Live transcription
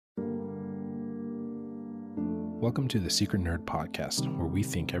Welcome to the Secret Nerd Podcast, where we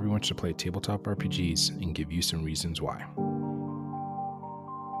think everyone should play tabletop RPGs and give you some reasons why.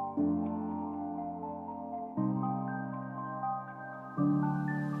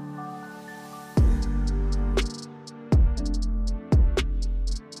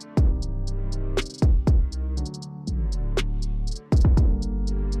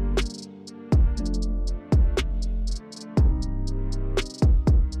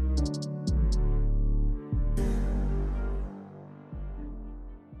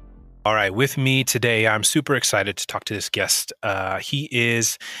 All right, with me today, I'm super excited to talk to this guest. He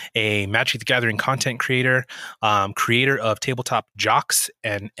is a Magic the Gathering content creator, creator of Tabletop Jocks,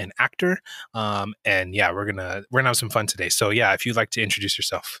 and an actor. And yeah, we're gonna have some fun today. So yeah, if you'd like to introduce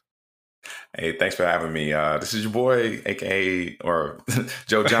yourself. Hey, thanks for having me. This is your boy, aka or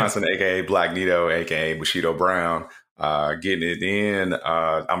Joe Johnson, aka Black Nito, aka Bushido Brown. Getting it in.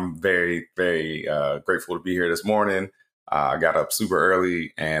 I'm very, very grateful to be here this morning. I got up super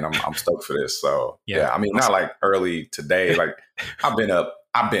early and I'm stoked for this. So yeah, I mean, not like early today. Like I've been up.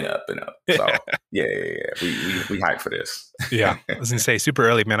 So yeah. We hyped for this. Yeah, I was gonna say super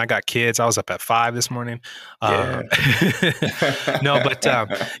early, man. I got kids. I was up at 5 this morning. Yeah.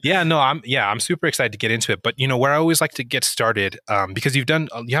 I'm super excited to get into it. But you know, where I always like to get started, because you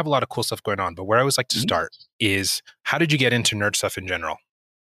have a lot of cool stuff going on. But where I always like to start is, how did you get into nerd stuff in general?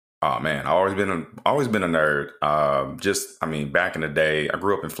 Oh man, I've always been a nerd. Back in the day, I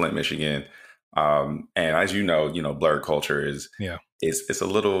grew up in Flint, Michigan. And as you know, blerd culture is it's a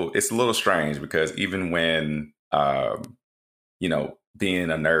little strange, because even when being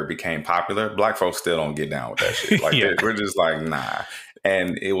a nerd became popular, Black folks still don't get down with that shit. Like we're just like, nah.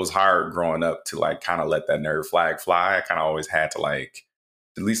 And it was hard growing up to like kind of let that nerd flag fly. I kind of always had to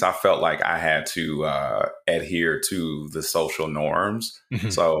at least I felt like I had to adhere to the social norms. Mm-hmm.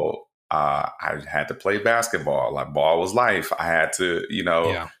 So I had to play basketball. Like ball was life. I had to,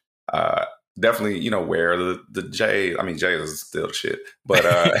 definitely, wear the J. I mean, J is still the shit, but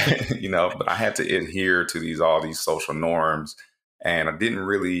but I had to adhere to all these social norms, and I didn't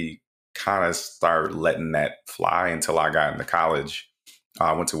really kind of start letting that fly until I got into college.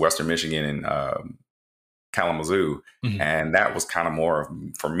 I went to Western Michigan and Kalamazoo. Mm-hmm. And that was kind of more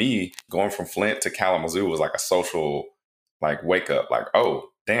for me. Going from Flint to Kalamazoo was like a social wake up, like, oh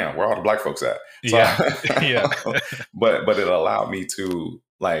damn, where all the Black folks at? So, but it allowed me to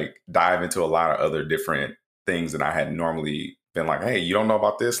dive into a lot of other different things that I had normally been like, hey, you don't know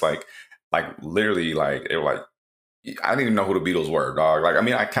about this? Like literally, they were like, I didn't even know who the Beatles were, dog.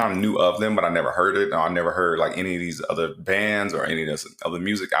 I kind of knew of them, but I never heard it. I never heard any of these other bands or any of this other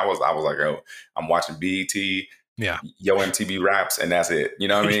music. I was like, oh, I'm watching BET, Yo MTV Raps, and that's it. You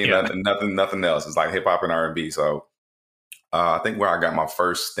know what I mean? Nothing else. It's like hip hop and R&B. So I think where I got my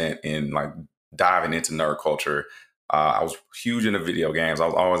first stint in diving into nerd culture, I was huge into video games. I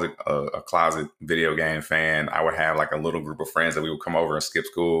was always a closet video game fan. I would have a little group of friends that we would come over and skip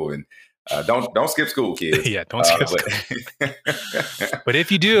school and. Don't skip school, kids. Don't skip school. But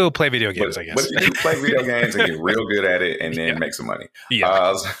if you do, play video games, I guess. But if you play video games and get real good at it and then make some money.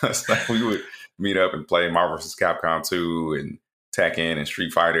 So we would meet up and play Marvel vs. Capcom 2 and Tekken and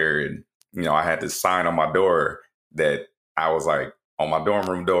Street Fighter. And, I had this sign on my door that I was like, on my dorm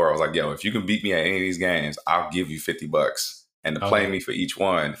room door, I was like, yo, if you can beat me at any of these games, I'll give you $50. And to play me for each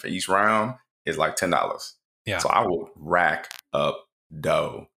round is like $10. Yeah. So I would rack up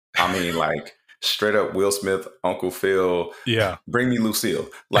dough. I mean, straight up Will Smith, Uncle Phil. Yeah, bring me Lucille.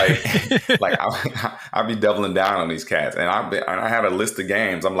 I'd be doubling down on these cats, and I had a list of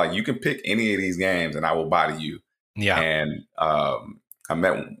games. I'm like, you can pick any of these games, and I will body you. Yeah. And I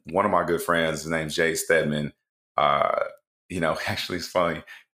met one of my good friends. His name's Jay Stedman. Actually, it's funny.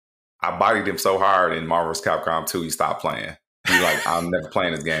 I bodied him so hard in Marvel vs. Capcom 2, he stopped playing. He's like, I'm never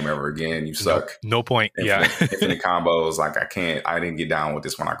playing this game ever again. You suck. No point. Infinite combos. I didn't get down with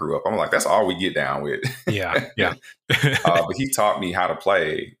this when I grew up. I'm like, that's all we get down with. Yeah. But he taught me how to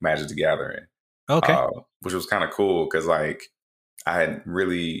play Magic the Gathering. Okay. Which was kind of cool because I had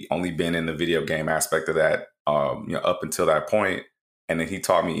really only been in the video game aspect of that, up until that point. And then he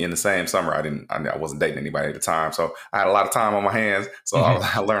taught me in the same summer. I wasn't dating anybody at the time. So I had a lot of time on my hands. So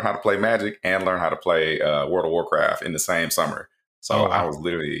I learned how to play Magic and learned how to play World of Warcraft in the same summer. So I was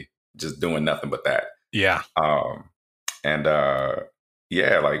literally just doing nothing but that. Yeah.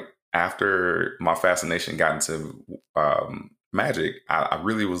 After my fascination got into Magic, I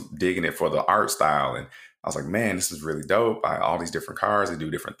really was digging it for the art style. And I was like, man, this is really dope. All these different cards, they do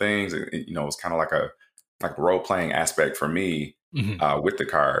different things. It was kind of like a role-playing aspect for me. Mm-hmm. With the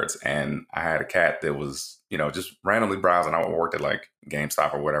cards. And I had a cat that was, just randomly browsing. I worked at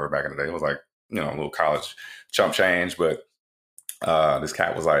GameStop or whatever back in the day. It was like little college chump change. But this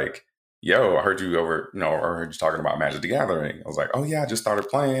cat was like, yo, I heard you I heard you talking about Magic the Gathering. I was like, oh yeah, I just started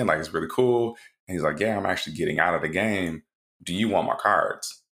playing. Like, it's really cool. And he's like, yeah, I'm actually getting out of the game. Do you want my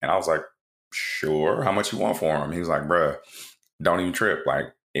cards? And I was like, sure. How much you want for them? He was like, bruh, don't even trip. Like,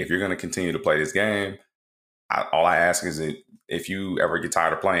 if you're going to continue to play this game, all I ask is that if you ever get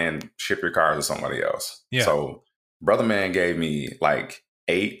tired of playing, ship your cards to somebody else. Yeah. So Brother Man gave me like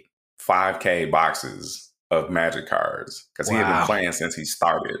 8 5K boxes of Magic cards because he had been playing since he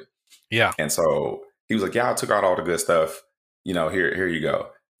started. Yeah. And so he was like, yeah, I took out all the good stuff. Here you go.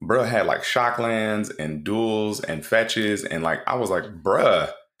 Bruh had like shocklands and duels and fetches. And like, I was like,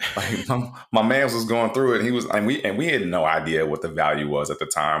 bruh, like my man was going through it. And we had no idea what the value was at the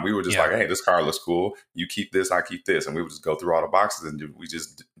time. We were just like, hey, this card looks cool. You keep this, I keep this. And we would just go through all the boxes and we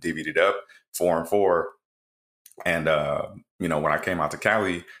just divvied it up 4 and 4. And, when I came out to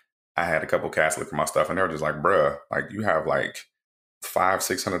Cali, I had a couple cats look at my stuff and they were just like, bruh, like you have like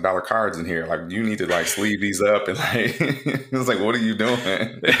 $500-$600 cards in here. Like you need to like sleeve these up. And like, it was like, what are you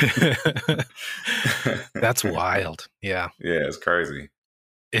doing? That's wild. Yeah. Yeah. It's crazy.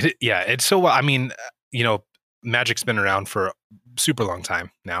 It's so, I mean, Magic's been around for a super long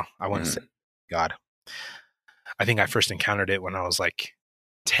time now. I want to say, God, I think I first encountered it when I was like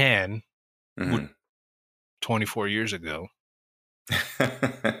 10, 24 years ago.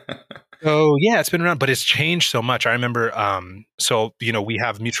 So yeah, it's been around, but it's changed so much. I remember, we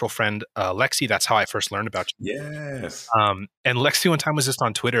have a mutual friend, Lexi. That's how I first learned about you. Yes. And Lexi one time was just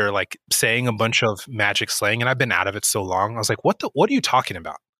on Twitter, like saying a bunch of Magic slang, and I've been out of it so long. I was like, what are you talking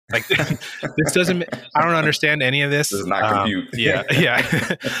about? Like, this doesn't, I don't understand any of this. This is not compute. Yeah.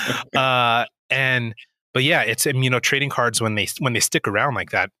 But yeah, it's, trading cards when they stick around like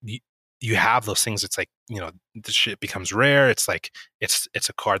that, you have those things. It's like, the shit becomes rare. It's like, it's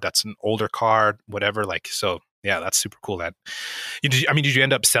a card that's an older card, whatever. Like, so yeah, that's super cool. Did you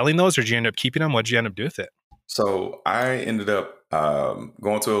end up selling those or did you end up keeping them? What did you end up doing with it? So I ended up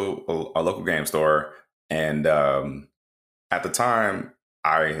going to a local game store. And at the time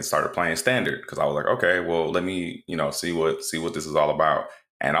I had started playing Standard because I was like, okay, well, let me, see what this is all about.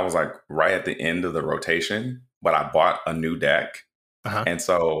 And I was like right at the end of the rotation, but I bought a new deck. And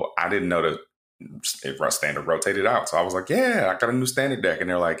so I didn't know that Standard rotated out. So I was like, yeah, I got a new Standard deck. And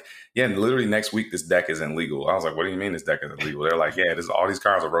they're like, yeah, and literally next week, this deck is illegal. I was like, what do you mean this deck is illegal? They're like, yeah, all these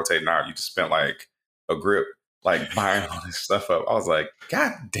cards are rotating out. You just spent like a grip, like buying all this stuff up. I was like,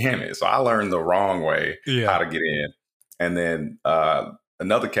 God damn it. So I learned the wrong way how to get in. And then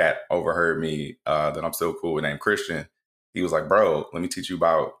another cat overheard me that I'm still cool with named Christian. He was like, bro, let me teach you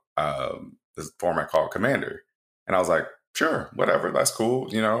about this format called Commander. And I was like, sure, whatever, that's cool.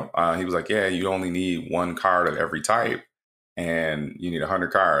 He was like, yeah, you only need 1 card of every type and you need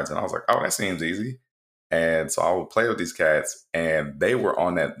 100 cards. And I was like, oh, that seems easy. And so I would play with these cats and they were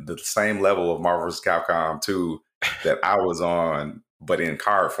on the same level of Marvel vs. Capcom 2 that I was on, but in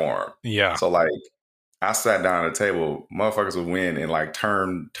card form. Yeah. So like I sat down at a table, motherfuckers would win in like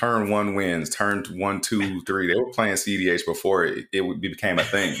turn 1 wins, turn 1, 2, 3. They were playing CDH before it became a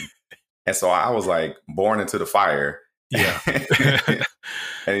thing. And so I was like born into the fire. Yeah.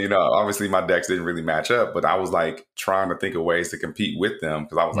 And, obviously my decks didn't really match up, but I was like trying to think of ways to compete with them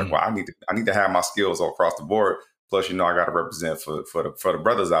because I was like, well, I need to have my skills all across the board. Plus, I got to represent for the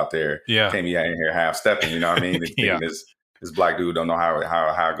brothers out there. Yeah. Can't be out here half stepping, you know what I mean? This black dude don't know how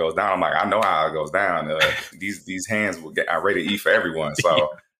it goes down. I'm like, I know how it goes down. These hands will get rated E for everyone. So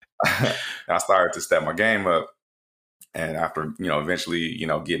I started to step my game up. And after, eventually,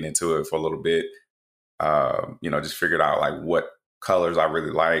 getting into it for a little bit, just figured out like what colors I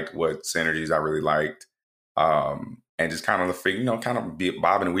really liked, what synergies I really liked, and just kind of kind of be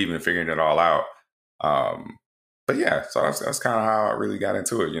bobbing and weaving and figuring it all out. But yeah, so that's kind of how I really got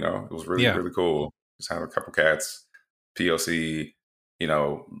into it. It was really really cool. Just have a couple cats, POC,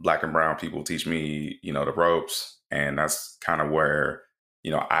 black and brown people teach me, the ropes, and that's kind of where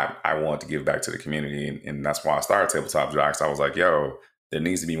I want to give back to the community, and that's why I started Tabletop Jocks. I was like, yo, there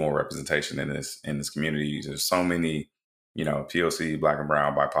needs to be more representation in this community. There's so many, POC, black and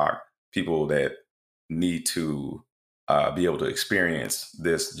brown, BIPOC people that need to be able to experience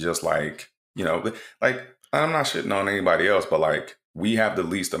this just like, like I'm not shitting on anybody else, but like we have the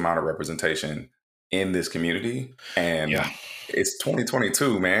least amount of representation in this community. And it's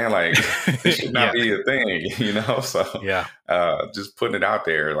 2022, man. Like this should not be a thing, So just putting it out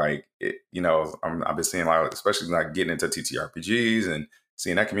there, like, I've been seeing a lot, especially like getting into TTRPGs and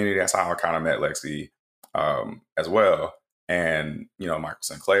seeing that community. That's how I kind of met Lexi as well. And, Michael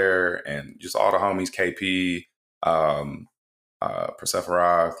Sinclair and just all the homies, KP,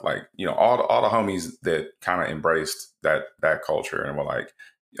 Persephoroth, like, all the homies that kind of embraced that culture and were like,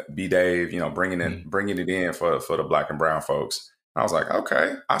 B Dave, Mhm. bringing it in for the black and brown folks. I was like,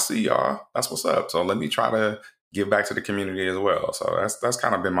 okay, I see y'all. That's what's up. So let me try to give back to the community as well. So that's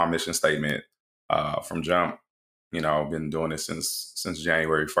kind of been my mission statement from jump. Been doing this since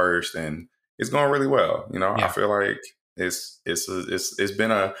January 1st, and it's going really well. I Yeah. feel like it's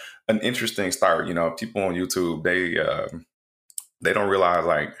been an interesting start. People on YouTube, they don't realize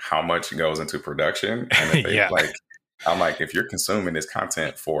like how much goes into production, and if they Yeah. like, I'm like, if you're consuming this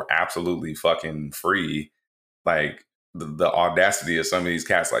content for absolutely fucking free, like the audacity of some of these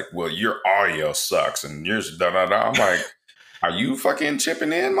cats, like, well, your audio sucks and yours da da da. I'm like, are you fucking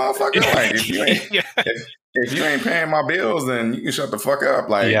chipping in, motherfucker? Like, Yeah. if you ain't paying my bills, then you can shut the fuck up.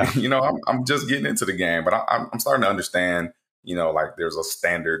 Yeah. Like, I'm just getting into the game, but I'm starting to understand. Like there's a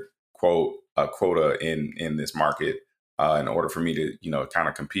standard a quota in this market. In order for me to, kind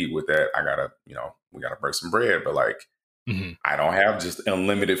of compete with that, I gotta, we gotta break some bread. But like, Mhm. I don't have just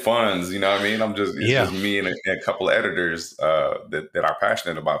unlimited funds. You know what I mean? It's Yeah. just me and a couple of editors that are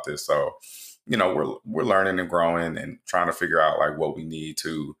passionate about this. So, we're learning and growing and trying to figure out like what we need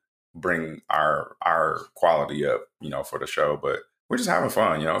to bring our quality up, for the show. But we're just having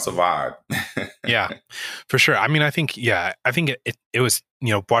fun. It's a vibe. Yeah, for sure. I mean, I think it was,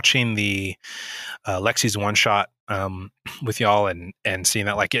 watching the Lexi's one shot with y'all and seeing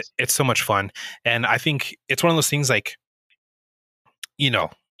that, like, it's so much fun. And I think it's one of those things like, you know,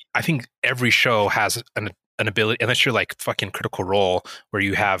 I think every show has an ability, unless you're like fucking Critical Role, where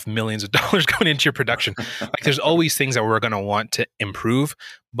you have millions of dollars going into your production. Like, there's always things that we're going to want to improve,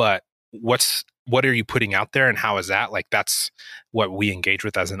 but what are you putting out there, and how is that? Like, that's what we engage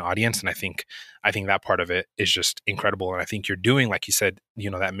with as an audience, and I think that part of it is just incredible. And I think you're doing, like you said,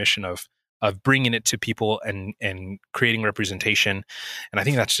 that mission of bringing it to people and creating representation. And I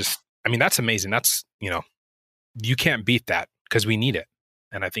think that's just, I mean, that's amazing. That's, you can't beat that, because we need it.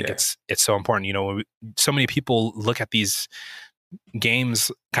 And I think Yeah. it's so important. So many people look at these games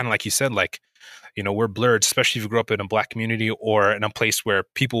kind of like you said, like, we're blurred, especially if you grew up in a black community or in a place where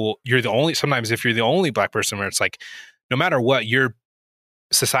sometimes if you're the only black person, where it's like, no matter what, your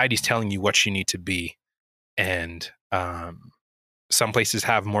society's telling you what you need to be. And some places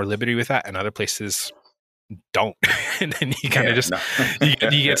have more liberty with that, and other places don't. And then you kind of Yeah. just, No.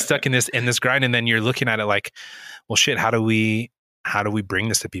 you get stuck in this grind, and then you're looking at it like, well, shit, how do we bring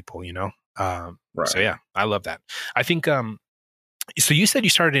this to people, so Right. yeah, I love that. I think so you said you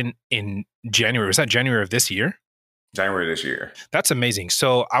started in January. Was that January of this year? January this year. That's amazing.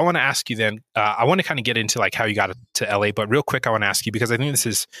 So I want to ask you then, I want to kind of get into like how you got to LA, but real quick, I want to ask you, because I think this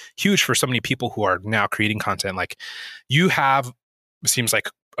is huge for so many people who are now creating content. Like, you have, seems like,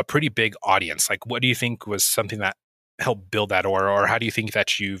 a pretty big audience. Like, what do you think was something that helped build that, or how do you think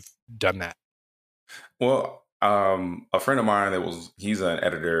that you've done that? Well, a friend of mine he's an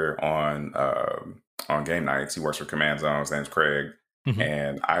editor on game nights. He works for Command Zone. His name's Craig, Mhm.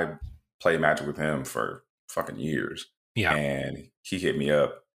 and I played Magic with him for fucking years. Yeah. And he hit me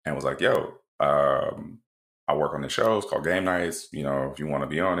up and was like, "Yo, I work on the show. It's called Game Nights. If you want to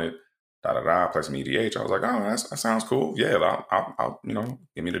be on it, da da da, play some EDH." I was like, "Oh, that sounds cool. Yeah, I'll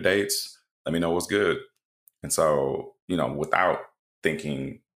give me the dates. Let me know what's good." And so, without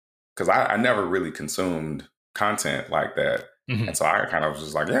thinking, because I never really consumed content like that. Mhm. And so I kind of was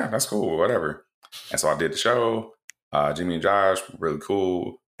just like, yeah, that's cool, whatever. And so I did the show. Jimmy and Josh, really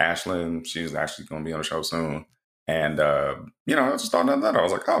cool. Ashlyn, she's actually going to be on the show soon. And, I just thought nothing of that. I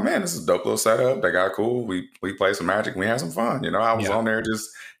was like, oh man, this is a dope little setup. They got cool. We played some Magic. We had some fun. I was Yeah. on there just,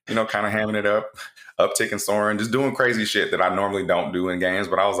 kind of hamming it up, uptick and soaring, just doing crazy shit that I normally don't do in games.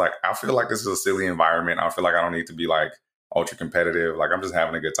 But I was like, I feel like this is a silly environment. I feel like I don't need to be like ultra competitive. Like, I'm just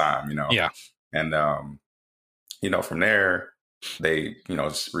having a good time. Yeah. And, from there, they,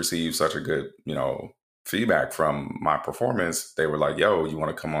 received such a good, feedback from my performance. They were like, yo, you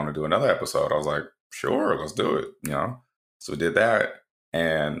want to come on and do another episode? I was like, sure, let's do it. So we did that.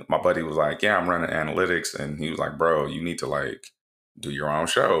 And my buddy was like, yeah, I'm running analytics. And he was like, bro, you need to like do your own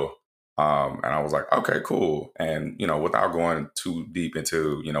show. And I was like, okay, cool. And, without going too deep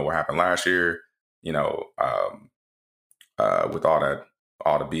into, what happened last year, with all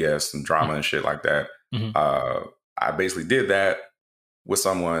the BS and drama and shit like that, Mhm. I basically did that with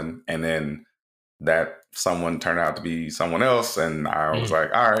someone, and then that someone turned out to be someone else, and I was Mhm.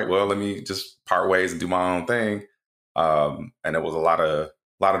 like, all right, well, let me just part ways and do my own thing. And there was a lot of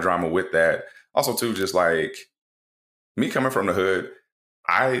drama with that. Also, too, just like me coming from the hood,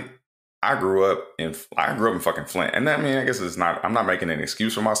 I I grew up in fucking Flint, and I mean, I guess I'm not making an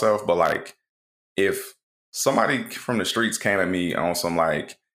excuse for myself, but like if somebody from the streets came at me on some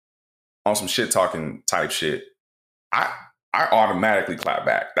shit talking type shit, I I automatically clap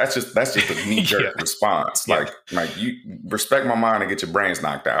back. That's just a knee jerk response. Yeah. Like you respect my mind and get your brains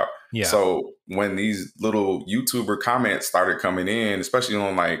knocked out. Yeah. So when these little YouTuber comments started coming in, especially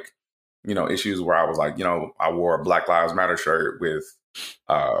on like, issues where I was like, I wore a Black Lives Matter shirt with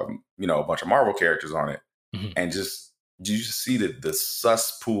a bunch of Marvel characters on it. Mhm. And just you just see the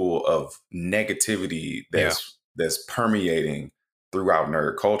cesspool of negativity that's permeating throughout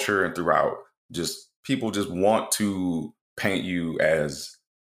nerd culture and throughout just people just want to paint you as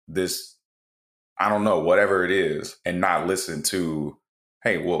this, I don't know, whatever it is, and not listen to,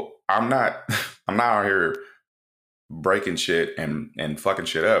 hey, well, I'm not I'm not out here breaking shit and fucking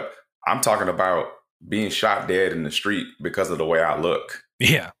shit up. I'm talking about being shot dead in the street because of the way I look.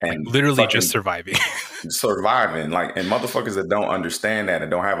 Yeah. And like literally just surviving. surviving. And motherfuckers that don't understand that and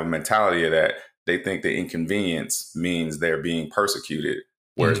don't have a mentality of that, they think the inconvenience means they're being persecuted.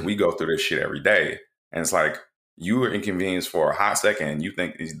 Whereas we go through this shit every day. And it's like, you were inconvenienced for a hot second and you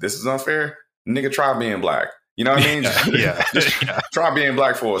think this is unfair? Nigga, try being black. You know what I mean? Just try being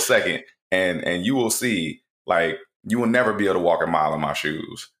black for a second and you will see, like, you will never be able to walk a mile in my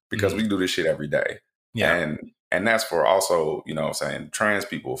shoes because we do this shit every day. Yeah. And that's for also, saying trans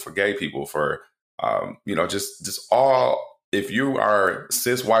people, for gay people, for, just all, if you are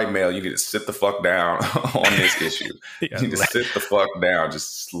cis white male, you need to sit the fuck down on this issue. You need to sit the fuck down.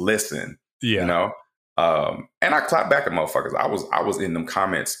 Just listen, and I clap back at motherfuckers. I was in them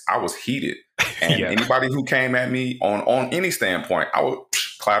comments. I was heated. And anybody who came at me on any standpoint, I would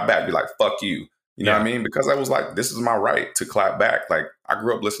clap back, be like, fuck you. You know what I mean? Because I was like, this is my right to clap back. Like, I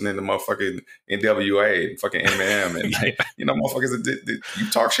grew up listening to motherfucking NWA and fucking Eminem. And, motherfuckers, you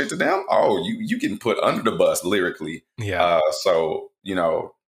talk shit to them? Oh, you getting put under the bus lyrically. Yeah. So, and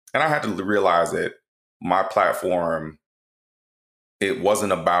I had to realize that my platform, it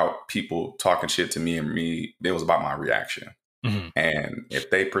wasn't about people talking shit to me and me. It was about my reaction. Mm-hmm. And if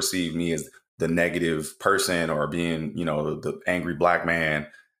they perceive me as the negative person or being, the angry black man,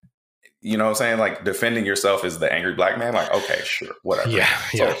 you know what I'm saying? Like, defending yourself as the angry black man, like, okay, sure, whatever.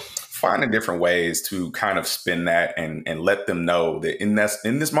 So finding different ways to kind of spin that and let them know that in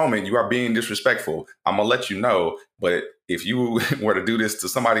this moment, you are being disrespectful. I'm going to let you know. But if you were to do this to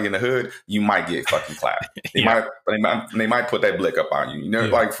somebody in the hood, you might get fucking clapped. They might put that blick up on you,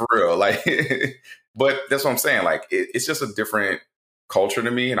 like, for real. Like, but that's what I'm saying. Like, it's just a different culture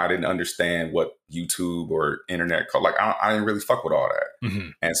to me, and I didn't understand what YouTube or internet like I didn't really fuck with all that.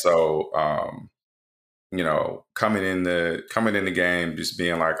 Mm-hmm. And so coming in the game, just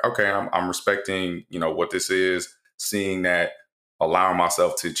being like, okay, I'm respecting what this is, seeing that, allowing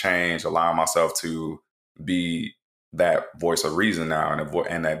myself to change, allowing myself to be that voice of reason now,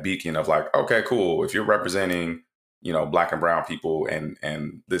 and that beacon of like, okay, cool, if you're representing black and brown people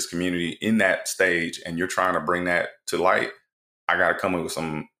and this community in that stage and you're trying to bring that to light, I got to come in with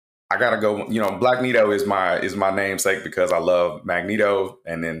I got to go, Black Nito is my namesake because I love Magneto.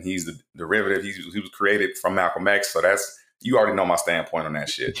 And then he's the derivative. He was created from Malcolm X. So you already know my standpoint on that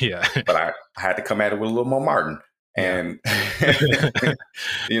shit. Yeah. But I had to come at it with a little more Martin. And,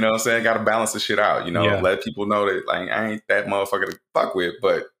 you know what I'm saying? Got to balance the shit out, let people know that, like, I ain't that motherfucker to fuck with,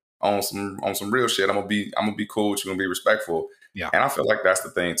 but on some real shit, I'm going to be cool. You're going to be respectful. Yeah. And I feel like that's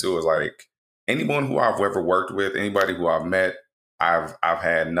the thing too, is like, anyone who I've ever worked with, anybody who I've met, I've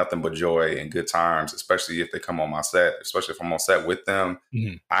had nothing but joy and good times, especially if they come on my set, especially if I'm on set with them.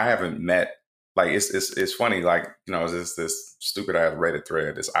 Mm-hmm. I haven't met, like, it's funny, like, this stupid ass Reddit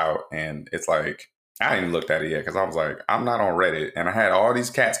thread that's out, and it's like, I hadn't even looked at it yet because I was like, I'm not on Reddit, and I had all these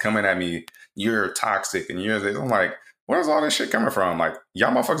cats coming at me, you're toxic, and you're this. I'm like, where's all this shit coming from? Like,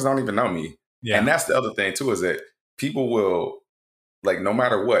 y'all motherfuckers don't even know me. Yeah. And that's the other thing too, is that people will, like, no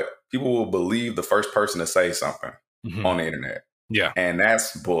matter what, people will believe the first person to say something on the internet. Yeah. And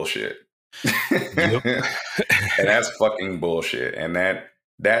that's bullshit. And that's fucking bullshit. And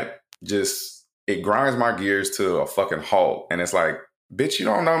that just, it grinds my gears to a fucking halt. And it's like, bitch, you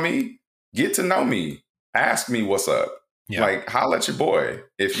don't know me? Get to know me. Ask me what's up. Yeah. Like, holla at your boy.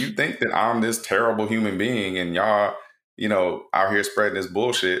 If you think that I'm this terrible human being and y'all, out here spreading this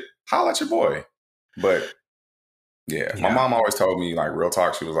bullshit, holla at your boy. But yeah, my mom always told me, like, real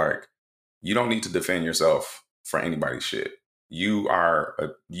talk, she was like, you don't need to defend yourself for anybody's shit. You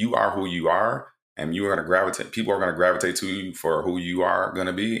are who you are, and you are going to gravitate. People are going to gravitate to you for who you are going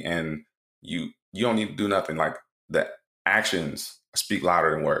to be, and you don't need to do nothing. Like, the actions speak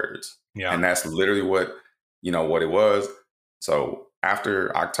louder than words. Yeah, and that's literally what it was. So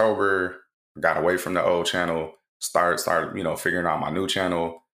after October, got away from the old channel, started figuring out my new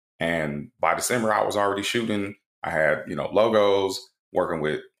channel, And by December, I was already shooting. I had, logos, working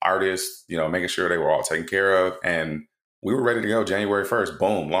with artists, making sure they were all taken care of. And we were ready to go January 1st,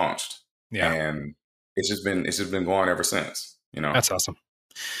 boom, launched. Yeah. And it's just been going ever since. That's awesome.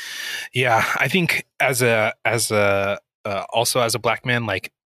 Yeah. I think also as a Black man,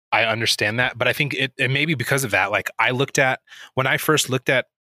 like, I understand that, but I think it may be because of that. Like, when I first looked at,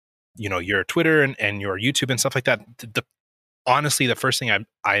 your Twitter and your YouTube and stuff like that, honestly, the first thing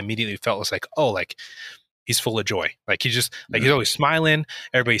I immediately felt was like, oh, like, he's full of joy. Like, he's just like, he's always smiling.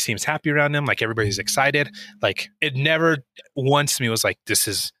 Everybody seems happy around him. Like, everybody's excited. Like, it never once to me was like, this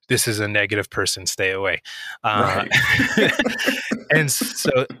is a negative person. Stay away. Right. And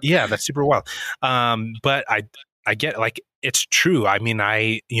so, yeah, that's super wild. But I get, like, it's true. I mean,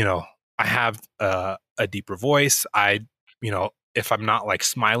 I have a deeper voice. If I'm not like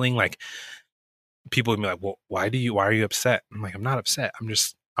smiling, like, people would be like, well, why are you upset? I'm like, I'm not upset. I'm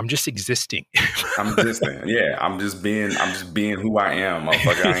just existing. I'm existing. Yeah. I'm just being who I am,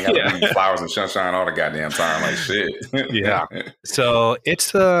 motherfucker. I ain't got to be flowers and sunshine all the goddamn time. Like, shit. Yeah. So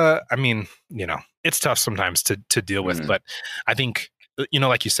it's, it's tough sometimes to deal with, but I think,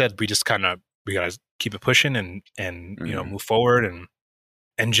 like you said, we gotta keep it pushing and move forward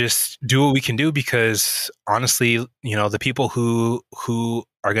and just do what we can do, because honestly, the people who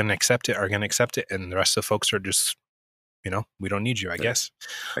are going to accept it are going to accept it, and the rest of the folks are just, we don't need you, I guess.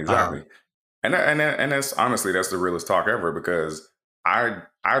 Exactly. And that's honestly, that's the realest talk ever, because I'd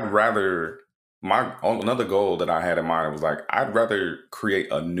rather, another goal that I had in mind was like, I'd rather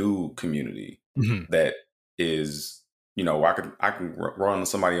create a new community that is, I can run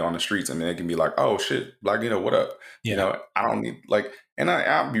somebody on the streets and they can be like, oh shit, like, what up? Yeah. I don't need, like, and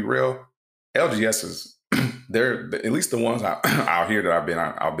I'll be real, LGSs, they're at least the ones out here that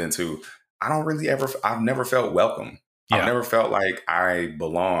I've been to. I've never felt welcome. Yeah. I've never felt like I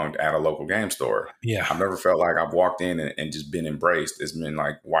belonged at a local game store. Yeah. I've never felt like I've walked in and just been embraced. It's been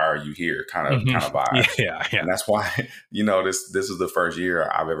like, why are you here? Kind of vibe. Yeah. And that's why, this is the first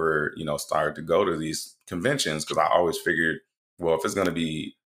year I've ever, started to go to these conventions, because I always figured, well, if it's going to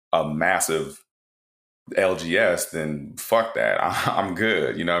be a massive LGS, then fuck that. I'm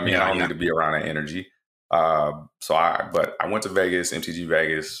good. You know what I mean? I don't need to be around that energy. But I went to Vegas, MTG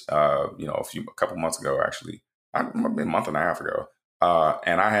Vegas, a couple months ago, actually. Maybe a month and a half ago.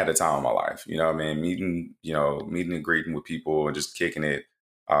 And I had the time of my life, meeting and greeting with people and just kicking it.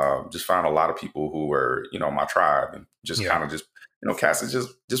 Just found a lot of people who were, my tribe, and just kind of just, cats that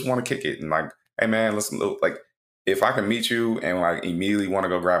just want to kick it. And like, hey man, listen, like, if I can meet you and like immediately want to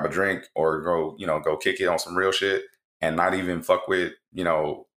go grab a drink or go kick it on some real shit and not even fuck with,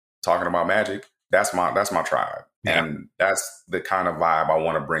 talking about Magic, that's my tribe. Yeah. And that's the kind of vibe I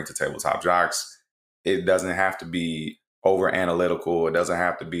want to bring to Tabletop Jocks. It doesn't have to be over analytical. It doesn't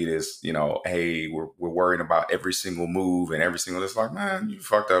have to be this, hey, we're worrying about every single move and every single, it's like, man, you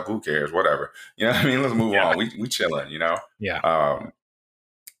fucked up. Who cares? Whatever. You know what I mean? Let's move on. We chilling, Yeah.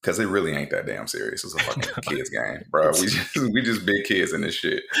 Because it really ain't that damn serious. It's a fucking kids game, bro. We just big kids in this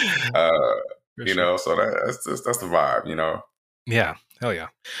shit. So that's the vibe, Yeah. Hell yeah.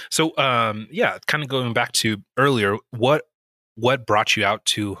 So, kind of going back to earlier, what brought you out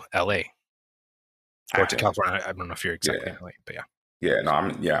to LA? Or to California? I don't know if you're exactly in LA, but yeah. Yeah, no,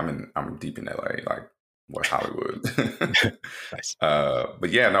 I'm deep in LA, like West Hollywood. Nice.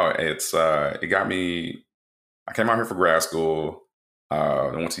 But yeah, no, it got me. I came out here for grad school.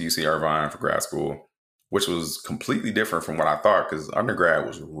 I went to UC Irvine for grad school, which was completely different from what I thought, because undergrad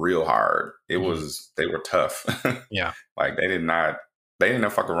was real hard. They were tough. Yeah. Like they didn't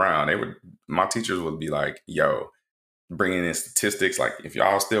fuck around. My teachers would be like, yo, bringing in statistics, like if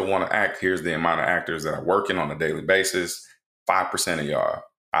y'all still want to act, here's the amount of actors that are working on a daily basis. 5% of y'all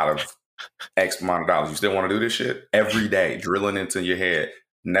out of X amount of dollars. You still want to do this shit every day, drilling into your head.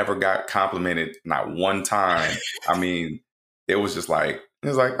 Never got complimented, not one time. I mean, it was like,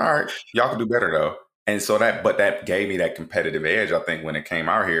 all right, y'all can do better though. And so that gave me that competitive edge, I think, when it came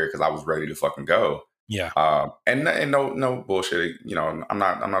out here, because I was ready to fucking go. Yeah. And no bullshit. I'm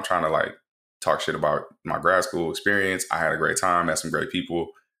not trying to like talk shit about my grad school experience. I had a great time, met some great people.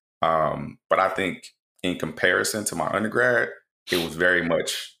 But I think in comparison to my undergrad, it was very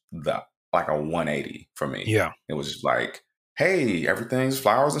much like a 180 for me. Yeah. It was just like, hey, everything's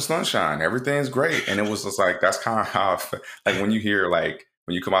flowers and sunshine. Everything's great. And it was just like, that's kind of how I felt. Like when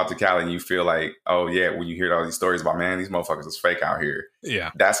you come out to Cali and you feel like, oh yeah, when you hear all these stories about, man, these motherfuckers is fake out here.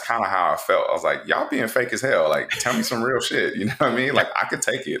 Yeah. That's kind of how I felt. I was like, y'all being fake as hell. Like, tell me some real shit. You know what I mean? Like, I could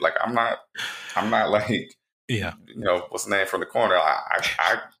take it. Like, I'm not like, yeah, what's the name from the corner?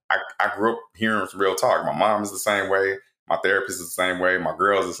 I grew up hearing real talk. My mom is the same way. My therapist is the same way. My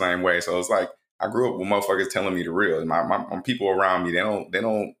girl's the same way. So it's like I grew up with motherfuckers telling me the real. And my people around me, they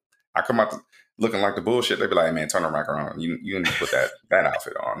don't. I come out looking like the bullshit. They be like, hey, man, turn around around. You need to put that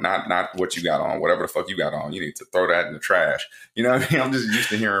outfit on, not what you got on, whatever the fuck you got on. You need to throw that in the trash. You know what I mean? I'm just used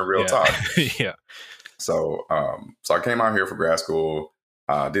to hearing real talk. Yeah. So, so I came out here for grad school,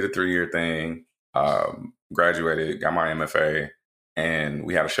 did a 3-year thing, graduated, got my MFA, and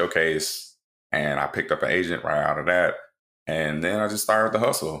we had a showcase, and I picked up an agent right out of that, and then I just started the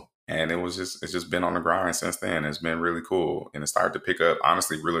hustle, and it's just been on the grind since then. It's been really cool, and it started to pick up,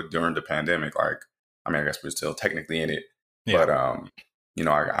 honestly, really during the pandemic. Like, I mean, I guess we're still technically in it, Yeah. but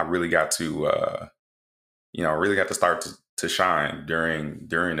I really got to, really got to start to shine during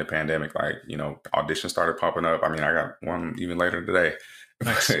the pandemic. Like, auditions started popping up. I mean, I got one even later today.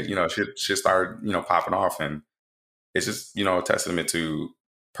 Nice. Shit started, popping off, and it's just, a testament to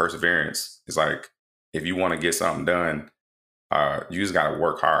perseverance. It's like, if you want to get something done, you just got to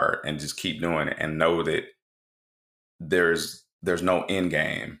work hard and just keep doing it, and know that there's no end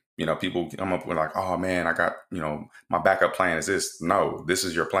game. People come up with like, oh man, I got, my backup plan is this. No, this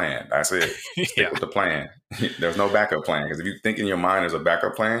is your plan. That's it. Stick with the plan. There's no backup plan. Because if you think in your mind there's a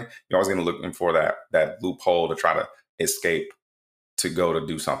backup plan, you're always going to look for that loophole to try to escape, to go to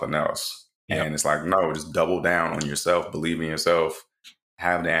do something else. Yep. And it's like, no, just double down on yourself, believe in yourself,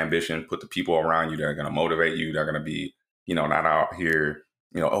 have the ambition, put the people around you that are going to motivate you. They're going to be, not out here,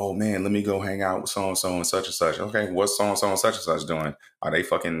 oh man, let me go hang out with so-and-so and such and such. Okay, what's so-and-so and such and such doing? Are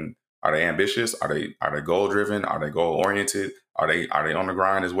they ambitious? Are they goal driven? Are they goal oriented? Are they on the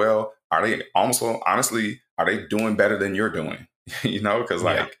grind as well? Are they also, honestly, are they doing better than you're doing? Because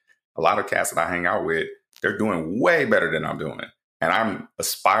like a lot of cats that I hang out with, they're doing way better than I'm doing. And I'm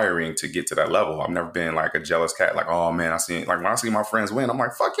aspiring to get to that level. I've never been like a jealous cat. Like, oh man, when I see my friends win, I'm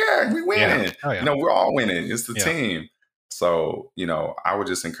like, fuck yeah, we winning. Yeah. Oh, yeah. We're all winning. It's the team. So, I would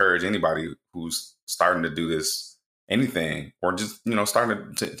just encourage anybody who's starting to do this, anything, or just,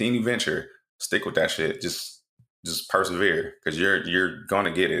 starting to any venture, stick with that shit. Just persevere, because you're going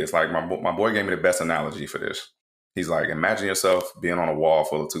to get it. It's like my boy gave me the best analogy for this. He's like, imagine yourself being on a wall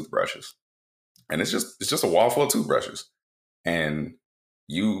full of toothbrushes, and it's just a wall full of toothbrushes, and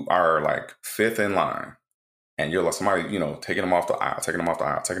you are like fifth in line. And you're like somebody, taking them off the aisle.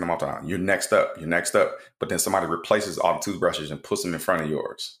 You're next up. But then somebody replaces all the toothbrushes and puts them in front of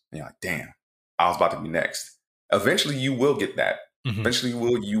yours. And you're like, damn, I was about to be next. Eventually you will get that. Mm-hmm. Eventually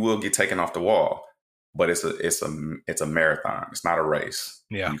you will get taken off the wall. But it's a marathon. It's not a race.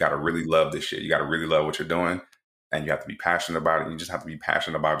 Yeah. You got to really love this shit. You got to really love what you're doing. And you have to be passionate about it. You just have to be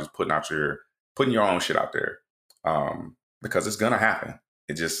passionate about just putting your own shit out there. Because it's going to happen.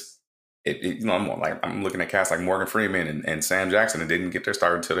 I'm looking at cats like Morgan Freeman and Sam Jackson, and didn't get their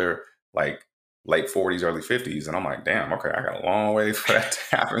start until their like late 40s, early 50s. And I'm like, damn, okay, I got a long way for that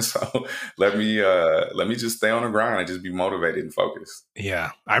to happen. So let me just stay on the grind and just be motivated and focused. Yeah.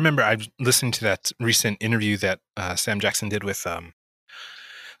 I remember I listened to that recent interview that Sam Jackson did with,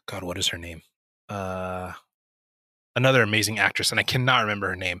 God, what is her name? Another amazing actress, and I cannot remember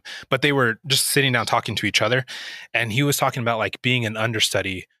her name, but they were just sitting down talking to each other. And he was talking about like being an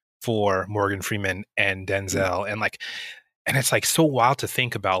understudy for Morgan Freeman and Denzel. Mm-hmm. And it's like so wild to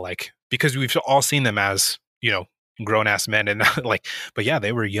think about, like, because we've all seen them as, grown ass men, and like, but yeah,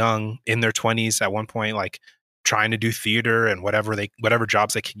 they were young in their 20s at one point, like trying to do theater and whatever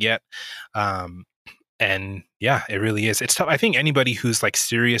jobs they could get. And yeah, it really is. It's tough. I think anybody who's like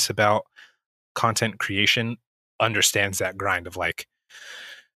serious about content creation understands that grind of like,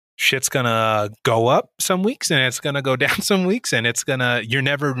 shit's gonna go up some weeks and it's gonna go down some weeks, and you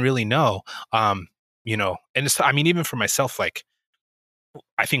never really know. And it's, I mean, even for myself, like,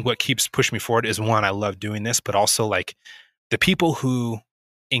 I think what keeps pushing me forward is, one, I love doing this, but also like the people who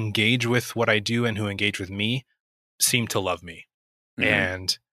engage with what I do and who engage with me seem to love me.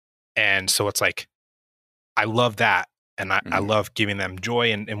 Mm-hmm. And so it's like, I love that. And I love giving them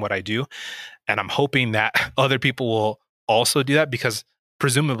joy in what I do. And I'm hoping that other people will also do that, because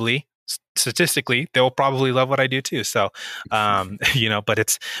presumably, statistically, they'll probably love what I do too. So, it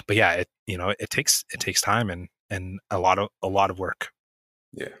takes time and a lot of work.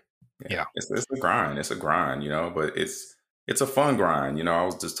 Yeah. It's a grind. It's a grind, but it's a fun grind. I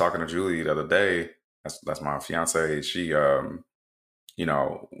was just talking to Julie the other day. That's my fiance. She, when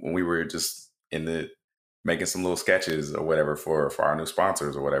we were just making some little sketches or whatever for our new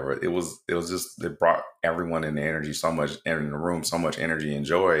sponsors or whatever, it was just, it brought everyone in the energy so much, in the room, so much energy and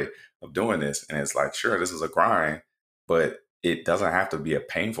joy of doing this. And it's like, sure, this is a grind, but it doesn't have to be a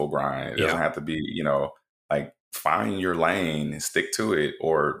painful grind. It doesn't have to be, like, find your lane and stick to it.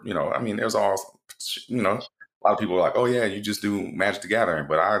 Or, there's all, a lot of people are like, oh yeah, you just do Magic the Gathering,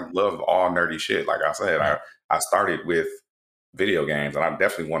 but I love all nerdy shit. Like I said, Right. I started with video games, and I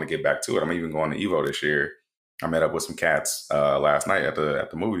definitely want to get back to it. I'm even going to Evo this year. I met up with some cats last night at the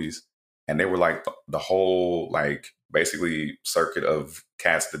movies, and they were like the whole like basically circuit of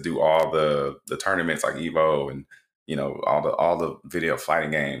cats that do all the tournaments like Evo and all the video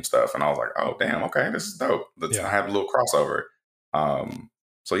fighting game stuff. And I was like, oh damn, okay, this is dope. I Yeah. have a little crossover.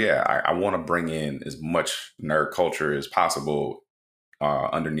 So yeah, I want to bring in as much nerd culture as possible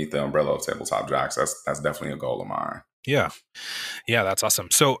underneath the umbrella of Tabletop Jocks. That's definitely a goal of mine. Yeah. Yeah. That's awesome.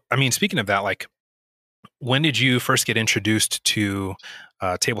 So, I mean, speaking of that, like, when did you first get introduced to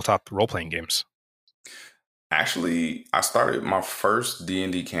tabletop role playing games? Actually, I started my first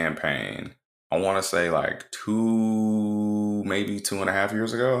D&D campaign, I want to say like maybe 2.5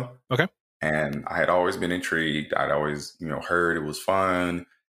 years ago. Okay. And I had always been intrigued. I'd always, heard it was fun.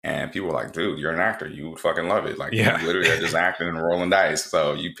 And people were like, dude, you're an actor. You would fucking love it. Like, Yeah. you literally are just acting and rolling dice.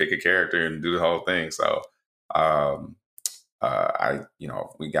 So you pick a character and do the whole thing. So um,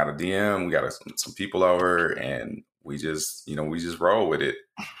 we got a DM, we got some people over, and we just roll with it.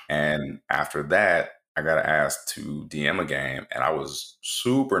 And after that, I got asked to DM a game, and I was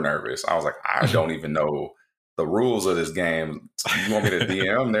super nervous. I was like, I don't even know the rules of this game. You want me to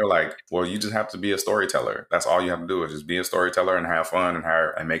DM? They're like, well, you just have to be a storyteller. That's all you have to do is just be a storyteller and have fun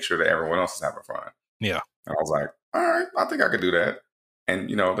and make sure that everyone else is having fun. Yeah. And I was like, all right, I think I could do that. And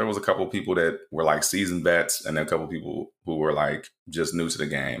there was a couple of people that were like seasoned vets, and then a couple of people who were like just new to the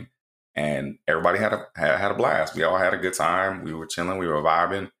game. And everybody had a blast. We all had a good time. We were chilling. We were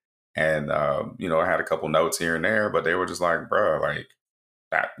vibing. And I had a couple notes here and there, but they were just like, "Bro, like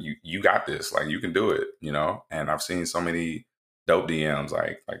that, you got this. Like you can do it." And I've seen so many dope DMs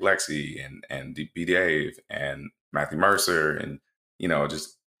like Lexi and B Dave and Matthew Mercer, and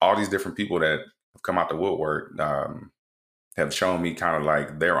just all these different people that have come out the woodwork. Have shown me kind of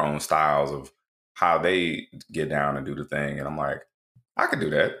like their own styles of how they get down and do the thing. And I'm like, I could do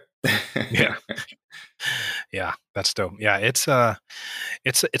that. Yeah. Yeah. That's dope. Yeah. It's a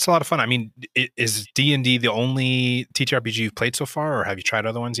lot of fun. I mean, is D&D the only TTRPG you've played so far, or have you tried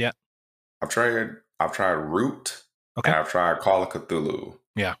other ones yet? I've tried Root. Okay. And I've tried Call of Cthulhu.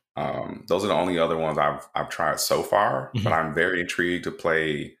 Yeah. Those are the only other ones I've tried so far, but I'm very intrigued to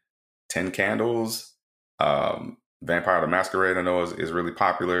play 10 Candles. Vampire the Masquerade, I know is really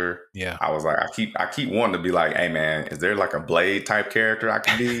popular. Yeah. I was like, I keep wanting to be like, hey man, is there like a Blade type character I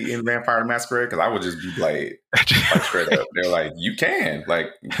could be in Vampire the Masquerade? Because I would just be Blade, like straight up. They're like, you can, like,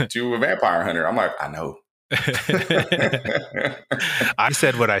 you're a vampire hunter. I'm like, I know. I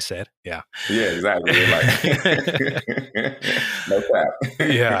said what I said. Yeah. Yeah, exactly. Like, no crap.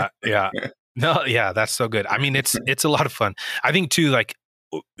 Yeah. Yeah. No. Yeah. That's so good. I mean, it's a lot of fun. I think too, like,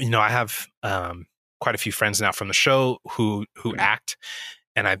 I have quite a few friends now from the show who act,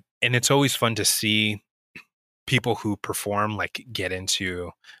 and it's always fun to see people who perform like get into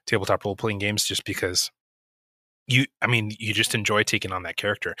tabletop role playing games, just because you just enjoy taking on that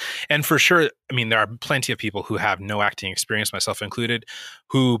character. And for sure, I mean, there are plenty of people who have no acting experience, myself included,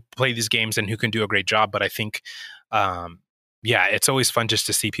 who play these games and who can do a great job. But I think, yeah, it's always fun just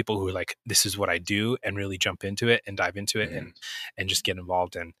to see people who are like, this is what I do, and really jump into it and dive into it and just get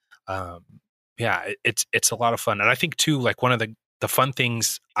involved. And yeah, it's a lot of fun. And I think too, like one of the fun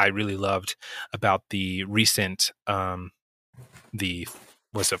things I really loved about the recent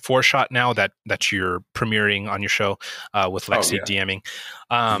was it Four Shot now that you're premiering on your show with Lexi DMing.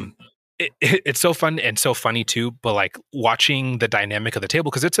 It's so fun and so funny too, but like watching the dynamic of the table,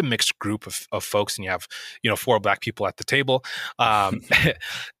 because it's a mixed group of folks, and you have 4 Black people at the table, and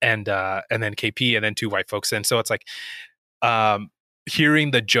then KP, and then 2 white folks, and so it's like hearing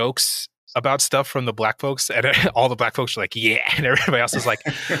the jokes about stuff from the Black folks, and all the Black folks are like, yeah, and everybody else is like,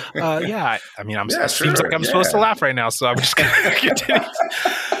 yeah. I mean, seems like I'm supposed to laugh right now, so I'm just gonna continue.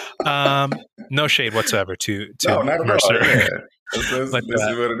 No shade whatsoever to Mercer. This is what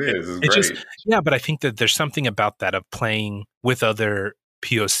it is. It's great. Just, yeah, but I think that there's something about that of playing with other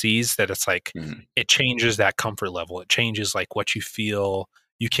POCs that it's like it changes that comfort level. It changes like what you feel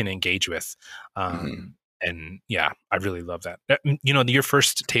you can engage with. And yeah, I really love that. Your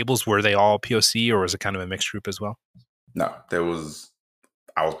first tables, were they all POC, or was it kind of a mixed group as well? No, I was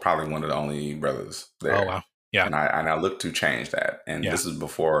probably one of the only brothers there. Oh wow. Yeah. And I look to change that. And this is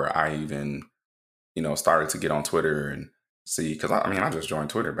before I even, started to get on Twitter and see, because I just joined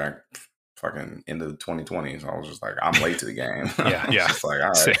Twitter back fucking into the 2020s. I was just like, I'm late to the game. Yeah. Just like,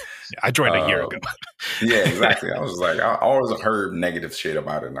 all right. I joined a year ago. Yeah, exactly. I was just like, I always heard negative shit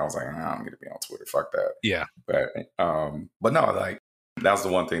about it, and I was like, I'm gonna be on Twitter. Fuck that. Yeah. But no, like that's the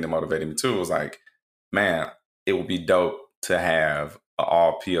one thing that motivated me too. Was like, man, it would be dope to have a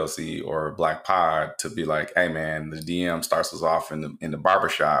all POC or Black Pod to be like, hey man, the DM starts us off in the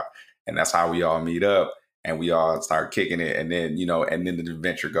barbershop, and that's how we all meet up and we all start kicking it, and then and then the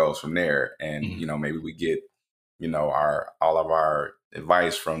adventure goes from there, and maybe we get our all of our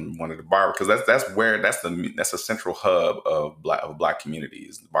advice from one of the barber, because that's a central hub of black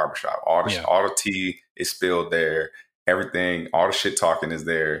communities, the barbershop. All the tea is spilled there, everything, all the shit talking is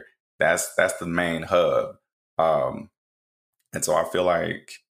there. That's the main hub. And so I feel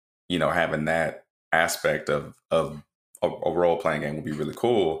like, having that aspect of a role playing game would be really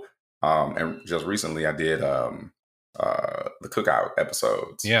cool. And just recently I did the cookout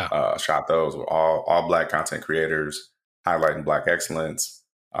episodes. Shot those with all black content creators highlighting black excellence.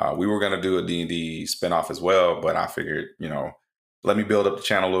 We were going to do a D&D spinoff as well, but I figured, let me build up the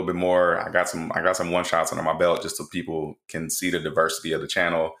channel a little bit more. I got some one shots under my belt just so people can see the diversity of the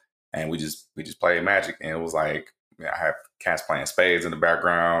channel. And we just played Magic, and it was like, I have cats playing spades in the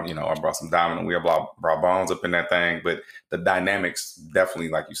background. I brought some diamond, and we brought bones up in that thing. But the dynamics definitely,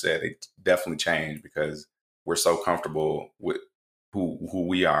 like you said, they definitely change because we're so comfortable with who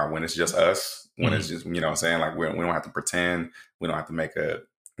we are when it's just us. When it's just, what I'm saying, like we don't have to pretend. We don't have to make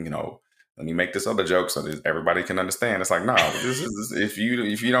let me make this other joke so that everybody can understand. It's like, no, this is if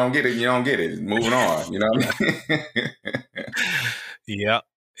you don't get it, you don't get it. Moving on. You know what I mean? Yeah.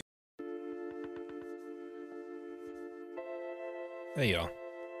 Hey y'all,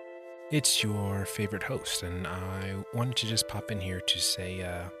 it's your favorite host, and I wanted to just pop in here to say,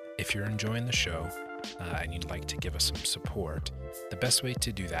 if you're enjoying the show and you'd like to give us some support, the best way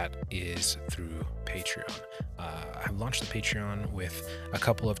to do that is through Patreon. I've launched the Patreon with a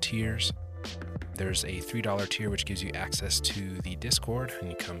couple of tiers. There's a $3 tier, which gives you access to the Discord, and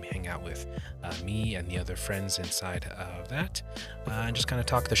you come hang out with me and the other friends inside of that, and just kind of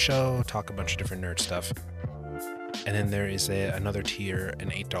talk the show, talk a bunch of different nerd stuff. And then there is another tier,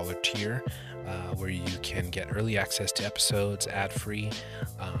 an $8 tier, where you can get early access to episodes ad-free.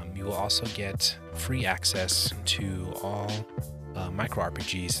 You will also get free access to all micro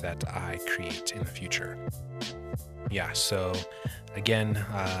RPGs that I create in the future. Yeah, so again,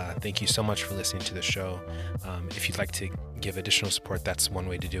 thank you so much for listening to the show. If you'd like to give additional support, that's one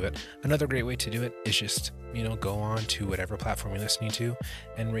way to do it. Another great way to do it is just, go on to whatever platform you're listening to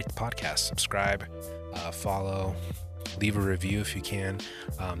and rate the podcast, subscribe, follow, leave a review if you can.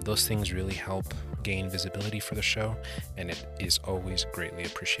 Those things really help gain visibility for the show, and it is always greatly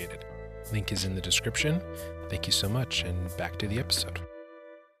appreciated. Link is in the description. Thank you so much, and back to the episode.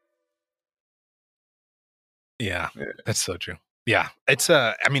 Yeah, that's so true. Yeah, it's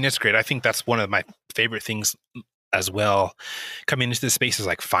it's great. I think that's one of my favorite things as well. Coming into this space is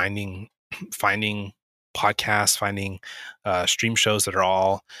like finding podcasts, finding stream shows that are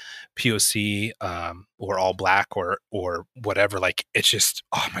all POC or all black or whatever. Like, it's just,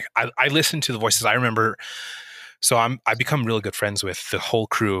 oh my God. I listen to the voices. I remember, so I become really good friends with the whole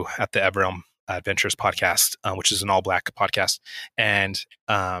crew at the Everrealm Adventures podcast, which is an all black podcast. And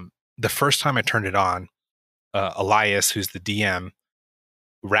the first time I turned it on, Elias, who's the DM,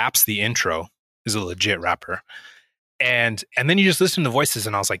 raps the intro, is a legit rapper. And then you just listen to the voices,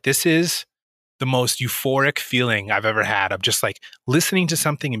 and I was like, this is the most euphoric feeling I've ever had of just like listening to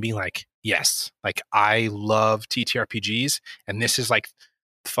something and being like, yes, like I love TTRPGs, and this is like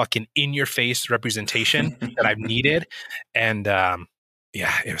fucking in your face representation that I've needed. And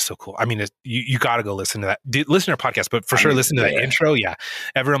yeah, it was so cool. I mean, you got to go listen to that. Listen to our podcast, but for sure listen to that intro. Yeah,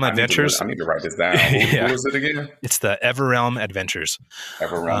 Everrealm Adventures. I need to write this down. Who is it again? It's the Everrealm Adventures.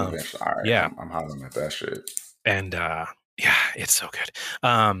 Everrealm Adventures. All right. Yeah, I'm hollering at that shit. And yeah, it's so good.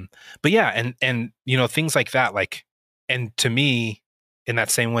 But yeah, and things like that, like, and to me, in that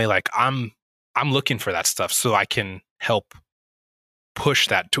same way, like I'm looking for that stuff so I can help push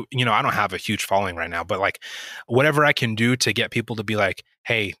that to, I don't have a huge following right now, but like whatever I can do to get people to be like,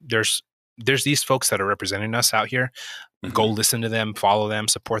 hey, there's these folks that are representing us out here. Mm-hmm. Go listen to them, follow them,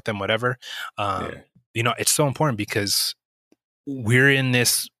 support them, whatever. It's so important because we're in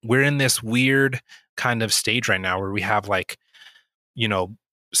this weird kind of stage right now where we have like,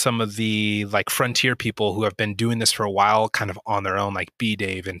 some of the like frontier people who have been doing this for a while, kind of on their own, like B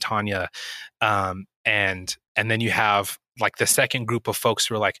Dave and Tanya. And then you have like the second group of folks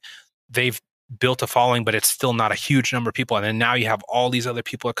who are like, they've built a following, but it's still not a huge number of people. And then now you have all these other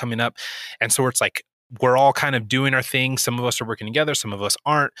people coming up. And so it's like, we're all kind of doing our thing. Some of us are working together. Some of us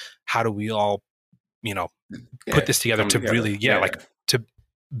aren't. How do we all, put this together to really, like to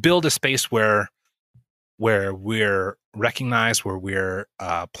build a space where we're recognized, where we're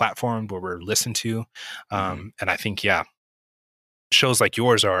platformed, where we're listened to. And I think, shows like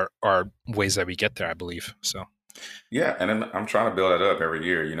yours are ways that we get there, I believe. So Yeah, and then I'm trying to build that up every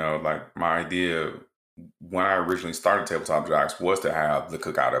year. You know, like my idea when I originally started Tabletop Jocks was to have the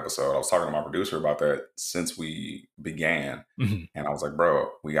cookout episode. I was talking to my producer about that since we began, mhm. and I was like,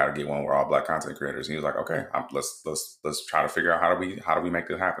 "Bro, we got to get one where all Black content creators." And he was like, "Okay, let's try to figure out how do we make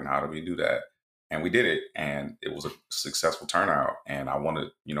this happen? How do we do that?" And we did it, and it was a successful turnout. And I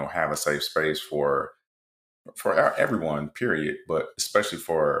wanted, have a safe space for everyone, period, but especially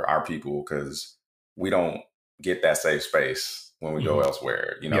for our people because we don't get that safe space when we go Mhm.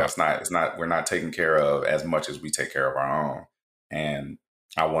 elsewhere. Yeah. It's not we're not taken care of as much as we take care of our own. And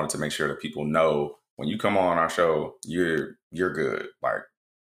I wanted to make sure that people know when you come on our show, you're good. Like,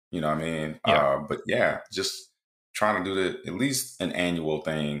 you know what I mean? Yeah. But yeah, just trying to do at least an annual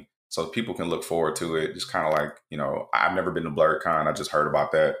thing so people can look forward to it. Just kind of like, I've never been to BlerdCon. I just heard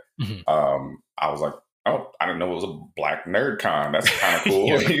about that. Mhm. I was like, oh, I didn't know it was a Black Nerd Con. That's kind of cool.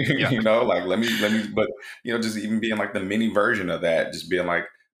 Yeah. Like let me, but just even being like the mini version of that, just being like,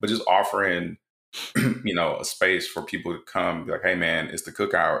 but just offering, a space for people to come, be like, hey man, it's the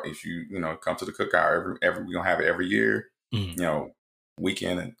cookout. If you, come to the cookout every we're gonna have it every year, Mhm.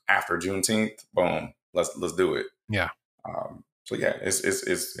 weekend after Juneteenth, boom, let's do it. Yeah. So yeah,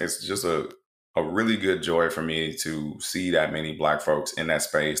 it's just a really good joy for me to see that many Black folks in that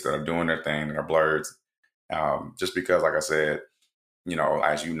space that are doing their thing, that are blurred. Just because, like I said,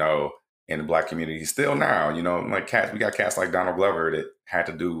 as you know, in the Black community, still now, like cats, we got cats like Donald Glover that had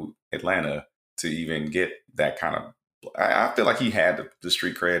to do Atlanta to even get that kind of. I feel like he had the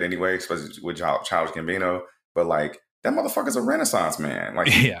street cred anyway, especially with Childish Gambino. But like that motherfucker's a Renaissance man.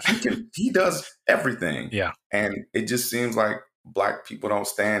 Like Yeah. he does everything. Yeah. And it just seems like Black people don't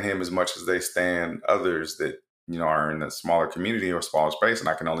stand him as much as they stand others that are in a smaller community or smaller space. And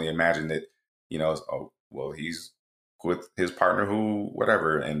I can only imagine that oh well, he's with his partner who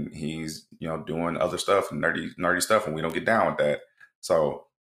whatever, and he's doing other stuff and nerdy stuff, and we don't get down with that. So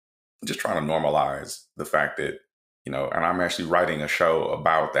just trying to normalize the fact that and I'm actually writing a show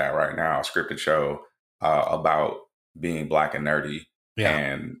about that right now, a scripted show about being Black and nerdy, Yeah.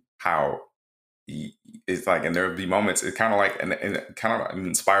 and how it's like, and there'll be moments. It's kind of like, and kind of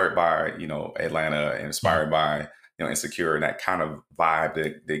inspired by Atlanta, and inspired by Insecure, and that kind of vibe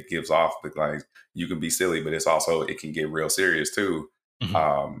that gives off like you can be silly, but it can get real serious too.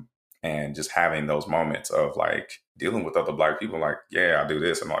 Mhm. And just having those moments of like dealing with other Black people, like, yeah, I do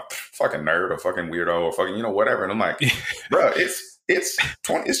this. I'm like, fucking nerd or fucking weirdo or fucking, whatever. And I'm like, bro, it's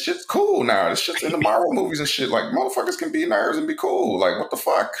just cool now. It's just in the Marvel movies and shit. Like motherfuckers can be nerds and be cool. Like what the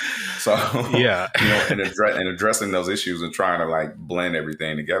fuck? So Yeah. and addressing those issues and trying to like blend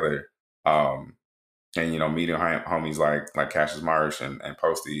everything together. And meeting homies like Cassius Marsh and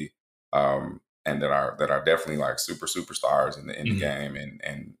Posty, and that are definitely like superstars in the game,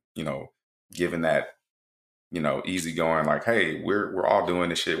 and given that easy going, like, hey, we're all doing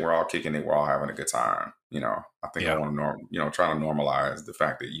this shit, we're all kicking it, we're all having a good time. I think I want to try to normalize the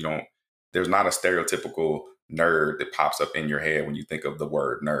fact that there's not a stereotypical nerd that pops up in your head when you think of the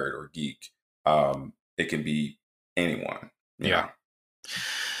word nerd or geek. It can be anyone. Yeah.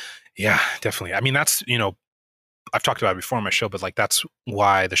 Yeah, definitely. I mean, that's, I've talked about it before on my show, but like that's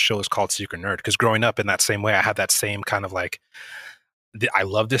why the show is called Secret Nerd. Because growing up in that same way, I had that same kind of like, I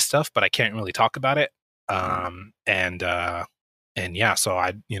love this stuff, but I can't really talk about it. And yeah, so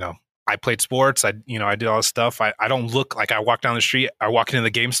I played sports. I did all this stuff. I don't look like, I walk down the street, I walk into the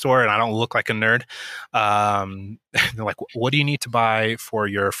game store and I don't look like a nerd. They're like, what do you need to buy for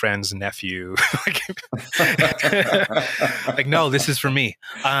your friend's nephew? Like, no, this is for me.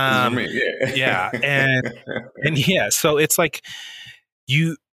 This is for me, yeah. And yeah, so it's like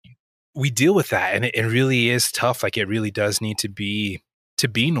we deal with that, and it really is tough. Like it really does need to be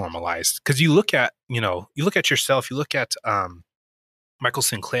normalized, because you look at yourself, you look at Michael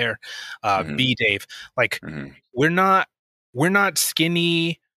Sinclair, B Dave, like we're not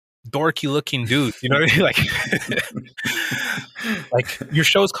skinny, dorky looking dudes, you know what I mean? Like your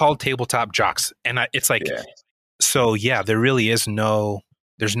show is called Tabletop Jocks, and it's like, so yeah, there really is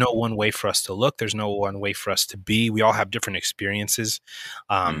there's no one way for us to look. There's no one way for us to be. We all have different experiences.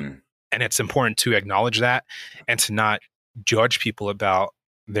 And it's important to acknowledge that and to not judge people about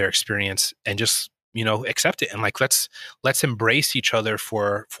their experience, and just, accept it. And like, let's embrace each other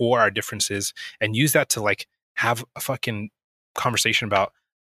for our differences, and use that to like have a fucking conversation about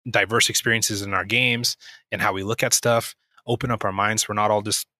diverse experiences in our games and how we look at stuff, open up our minds. We're not all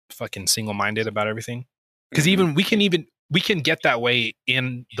just fucking single-minded about everything. Because even we can get that way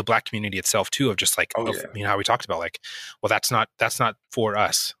in the Black community itself too, of just like, Oh of, yeah. you know, how we talked about like, well, that's not for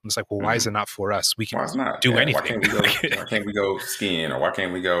us. And it's like, well, why is Hmm. it not for us? We Why can it's not? do Yeah. Why anything. can't we go? Why can't we go skiing, or why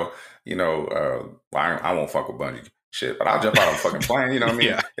can't we go? Well, I won't fuck with bungee shit, but I'll jump out of a fucking plane. You know what I mean?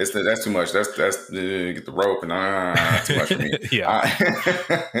 Yeah. That's too much. That's get the rope and too much for me.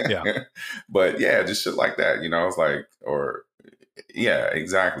 Yeah. Yeah. But yeah, just shit like that. It's like, or yeah,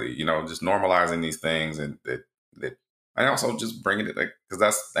 exactly. Just normalizing these things, and that, and also just bringing it, like,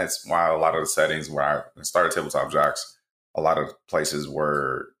 because that's why a lot of the settings where I started Tabletop Jocks, a lot of places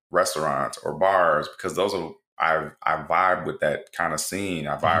were restaurants or bars, because those are, I vibe with that kind of scene.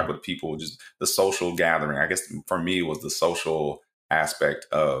 I vibe Mhm. with people, just the social gathering. I guess for me it was the social aspect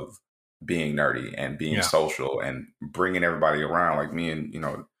of being nerdy and being Yeah. social and bringing everybody around. Like me and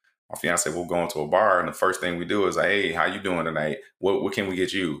my fiance will go into a bar, and the first thing we do is like, "Hey, how you doing tonight? What can we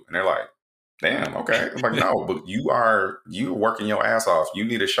get you?" And they're like, "Damn, okay." I'm like, "No, but you're working your ass off. You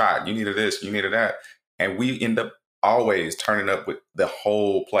need a shot. You needed this. You needed that." And we end up always turning up with the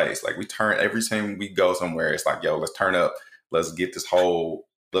whole place. Like, we turn every time we go somewhere. It's like, "Yo, let's turn up. Let's get this whole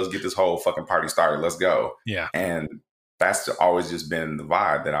fucking party started. Let's go." Yeah. And that's always just been the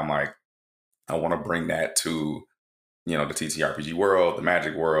vibe that I'm like, I want to bring that to the TTRPG world, the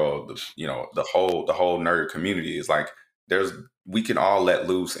Magic world, the whole nerd community. Is like, we can all let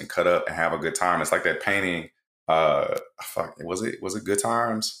loose and cut up and have a good time. It's like that painting. Fuck, was it Good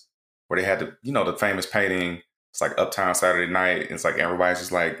Times, where they had the famous painting. It's like Uptown Saturday Night. It's like everybody's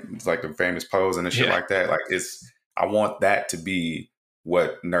just like, it's like the famous pose and the shit Yeah. like that. Like, I want that to be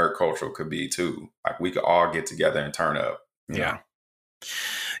what nerd culture could be too. Like, we could all get together and turn up. Yeah.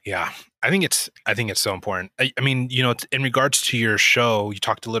 Yeah. I think it's so important. I mean, in regards to your show, you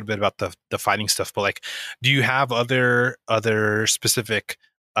talked a little bit about the fighting stuff, but like, do you have other specific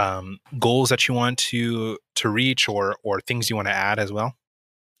goals that you want to reach, or things you want to add as well?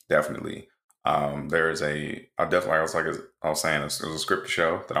 Definitely. I was like, I was saying, it was a scripted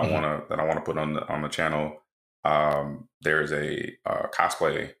show that I Mhm. want to put on the channel. There's a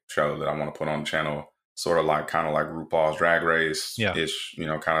cosplay show that I want to put on the channel, sort of like, kind of like RuPaul's Drag Race Yeah. ish,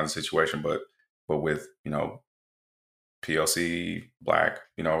 kind of situation, but with POC Black.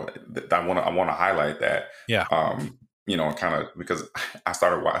 I want to highlight that. Yeah. And kind of, because I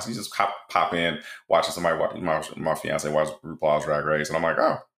started watching, you just pop in watching somebody watch, my fiance watch RuPaul's Drag Race, and I'm like,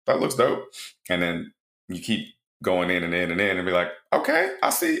 oh, that looks dope. And then you keep going in and in and in, and be like, okay, I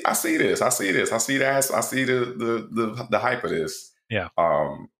see this, I see this, I see that, I see the hype of this. Yeah.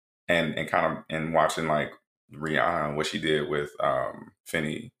 And kind of, and watching like Rihanna, what she did with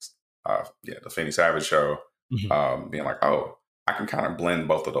Finny, the Finny Savage show, Mhm. being like, oh, I can kind of blend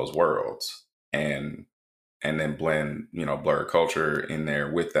both of those worlds, and then blend, blur culture in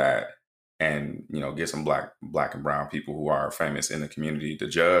there with that, and get some black and brown people who are famous in the community to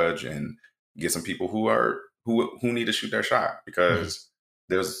judge, and get some people who need to shoot their shot, Mhm. because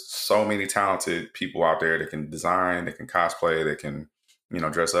there's so many talented people out there that can design, that can cosplay, that can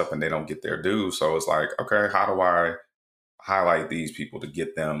dress up, and they don't get their due. So it's like, okay, how do I highlight these people to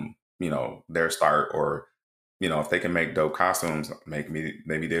get them their start? Or if they can make dope costumes,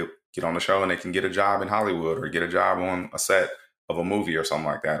 maybe they'll get on the show and they can get a job in Hollywood, or get a job on a set of a movie or something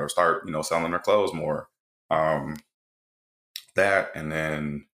like that, or start selling their clothes more. Um, that, and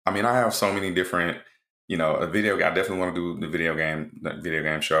then, I mean, I have so many different, a video. I definitely want to do the video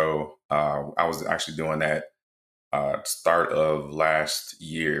game show. I was actually doing that start of last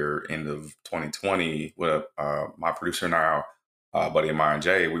year, end of 2020, with my producer now, buddy of mine,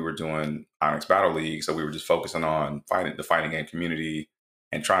 Jay. We were doing Onyx Battle League, so we were just focusing on the fighting game community,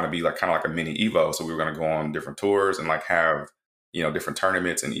 and trying to be like, kind of like a mini Evo. So we were going to go on different tours, and like have different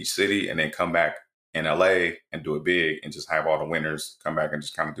tournaments in each city, and then come back in LA and do it big, and just have all the winners come back and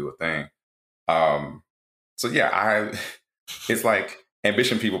just kind of do a thing. Um, so yeah, it's like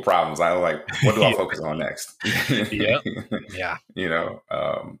ambition people problems. I like, what do I Yeah. focus on next? Yep. Yeah.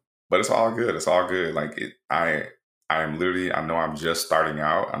 But it's all good. It's all good. Like, I am literally, I know I'm just starting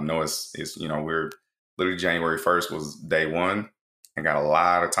out. I know it's we're literally January 1st was day one, and got a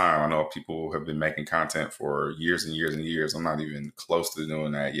lot of time. I know people have been making content for years and years and years. I'm not even close to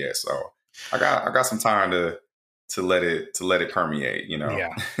doing that yet. So I got some time to let it permeate. Yeah.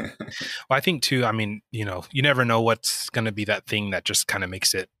 Well, I think too, I mean, you never know what's going to be that thing that just kind of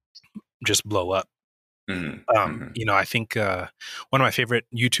makes it just blow up. Hmm. Hmm. I think one of my favorite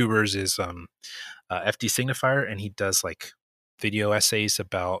YouTubers is FD Signifier, and he does like video essays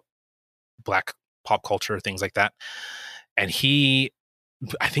about Black pop culture, things like that. And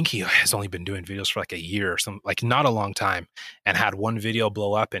I think he has only been doing videos for like a year or something, like not a long time, and had one video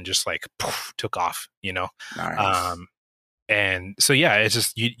blow up and just like poof, took off. Nice. and so yeah, it's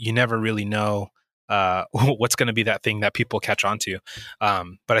just you never really know what's going to be that thing that people catch on to.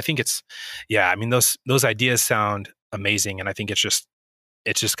 But I think it's, yeah, I mean, those ideas sound amazing, and I think it's just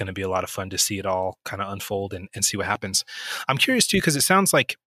going to be a lot of fun to see it all kind of unfold and see what happens. I'm curious too, because it sounds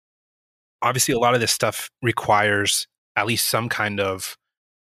like obviously a lot of this stuff requires at least some kind of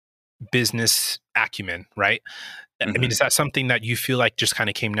business acumen, right? I mean, is Hmm. that something that you feel like just kind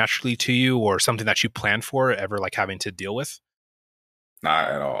of came naturally to you, or something that you planned for ever, like having to deal with? Not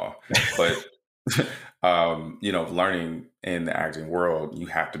at all. But learning in the acting world, you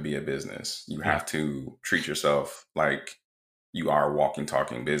have to be a business. You Yeah. have to treat yourself like you are a walking,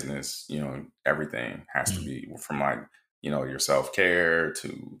 talking business. Everything has to Mhm. be from like, your self care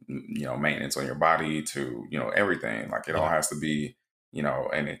to, maintenance on your body to, everything. Like it all Yeah. has to be,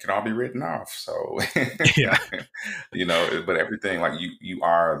 and it can all be written off. So, Yeah. but everything like you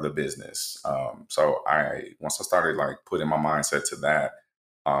are the business. So once I started like putting my mindset to that,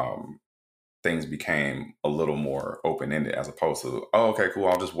 um, things became a little more open ended as opposed to, oh, okay, cool.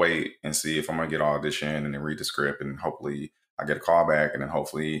 I'll just wait and see if I'm gonna get an audition and then read the script and hopefully I get a call back and then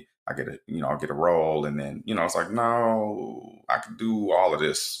hopefully I get I'll get a role. And then, it's like, no, I can do all of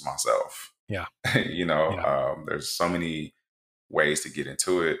this myself. Yeah. Yeah. There's so many ways to get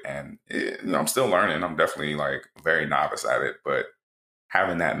into it. And, I'm still learning. I'm definitely like very novice at it, but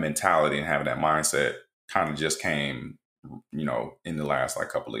having that mentality and having that mindset kind of just came, in the last like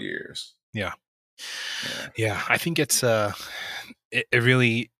couple of years. Yeah. Yeah. Yeah. I think it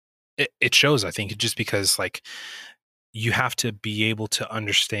really, it shows, I think, just because like you have to be able to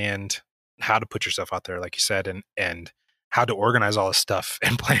understand how to put yourself out there, like you said, and how to organize all this stuff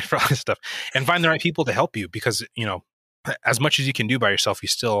and plan for all this stuff and find the right people to help you, because as much as you can do by yourself, you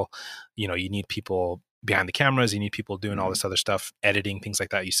still, you need people behind the cameras, you need people doing all Mhm. this other stuff, editing, things like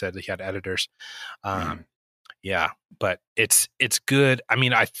that. You said that you had editors. Mhm. um yeah, but it's good. I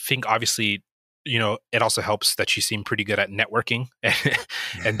mean, I think obviously, it also helps that you seem pretty good at networking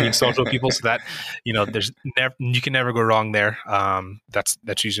and being social with people, so that there's never, you can never go wrong there. That's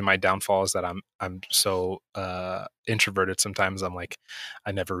usually my downfall, is that I'm so introverted. Sometimes I'm like,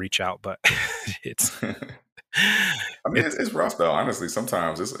 I never reach out, but it's I mean, it's, it's it's rough though. Honestly,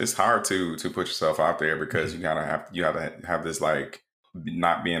 sometimes it's hard to put yourself out there because mhm, you gotta have this like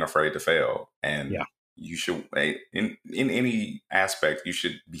not being afraid to fail, yeah. and you should in any aspect you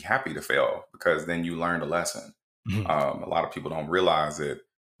should be happy to fail because then you learned a lesson. Mhm. A lot of people don't realize that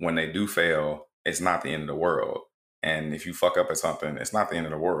when they do fail, it's not the end of the world, and if you fuck up at something, it's not the end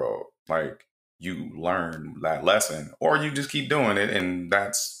of the world. Like you learn that lesson, or you just keep doing it, and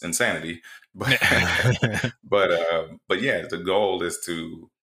that's insanity. But but yeah, the goal is to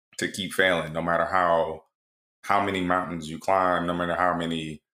keep failing, no matter how many mountains you climb, no matter how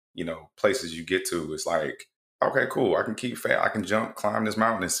many places you get to. It's like, okay, cool. I can keep I can climb this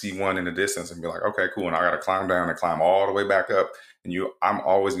mountain and see one in the distance and be like, okay, cool. And I got to climb down and climb all the way back up. And I'm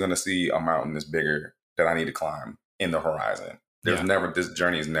always going to see a mountain that's bigger that I need to climb in the horizon. There's Yeah. never This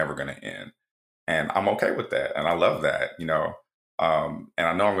journey is never going to end, and I'm okay with that, and I love that. And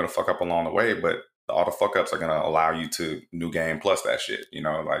I know I'm gonna fuck up along the way, but all the fuck ups are gonna allow you to new game plus that shit.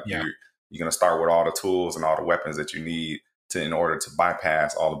 Like Yeah. you're gonna start with all the tools and all the weapons that you need to in order to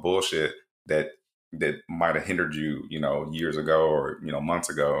bypass all the bullshit that might have hindered you, years ago or months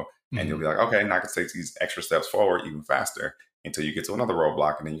ago. And you'll Mhm. be like, okay, now I can take these extra steps forward even faster until you get to another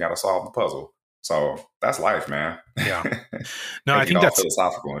roadblock, and then you got to solve the puzzle. So that's life, man. Yeah. No, I Making think all that's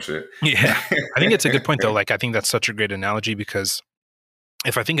philosophical and shit. yeah. I think it's a good point though. Like, I think that's such a great analogy, because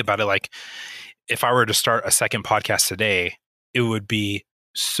if I think about it, like if I were to start a second podcast today, it would be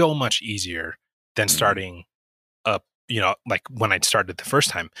so much easier than Mhm. starting up, like when I started the first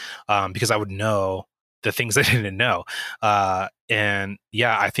time, because I would know the things I didn't know. And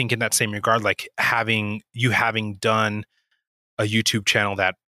yeah, I think in that same regard, like having done a YouTube channel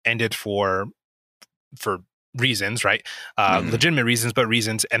that ended for reasons, right? Mhm. Legitimate reasons, but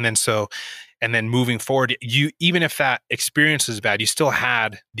reasons. And then moving forward, you, even if that experience is bad, you still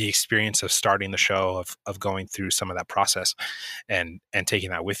had the experience of starting the show, of going through some of that process and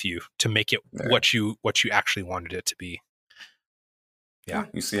taking that with you to make it Yeah. what you actually wanted it to be. Yeah. Yeah.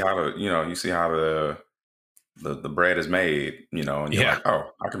 You see how the bread is made, and you're Yeah. like,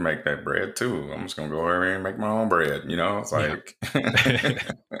 oh, I can make that bread too. I'm just gonna go over here and make my own bread. It's Yeah. like,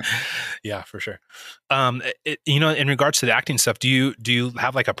 Yeah, for sure. In regards to the acting stuff, do you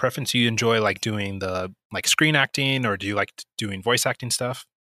have like a preference? Do you enjoy like doing the like screen acting, or do you like doing voice acting stuff?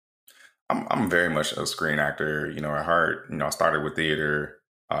 I'm very much a screen actor, at heart. I started with theater,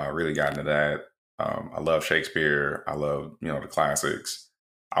 really got into that. I love Shakespeare. I love, the classics.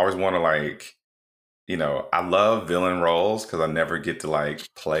 I always want to like I love villain roles because I never get to like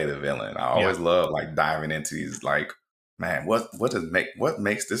play the villain. I Yeah. always love like diving into these like, man, what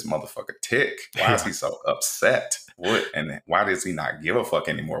makes this motherfucker tick? Why is Yeah. he so upset? What and why does he not give a fuck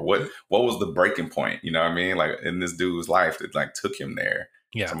anymore? What was the breaking point? You know what I mean? Like in this dude's life that like took him there.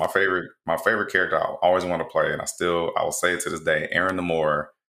 Yeah. So my favorite character I always want to play, and I will say it to this day, Aaron Namor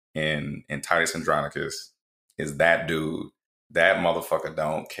in Titus Andronicus is that dude. That motherfucker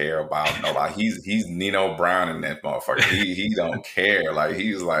don't care about nobody. He's Nino Brown in that motherfucker. He don't care. Like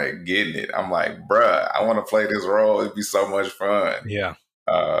he's like getting it. I'm like, bruh, I want to play this role. It'd be so much fun. Yeah.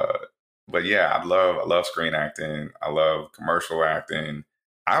 Uh, but yeah, I love screen acting. I love commercial acting.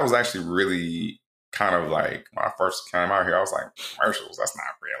 I was actually really kind of like when I first came out here, I was like, commercials, that's not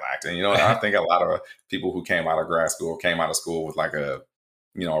real acting. I think a lot of people who came out of grad school came out of school with like a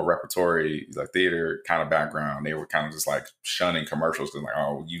repertory, like theater kind of background. They were kind of just like shunning commercials because like,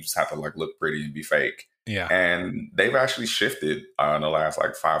 oh, you just have to like look pretty and be fake. Yeah. And they've actually shifted in the last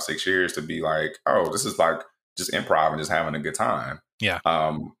like 5-6 years to be like, oh, this is like just improv and just having a good time. Yeah.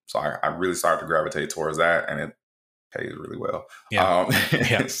 So I really started to gravitate towards that, and it pays really well. Yeah.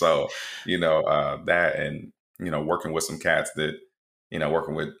 Yeah. So that, and working with some cats that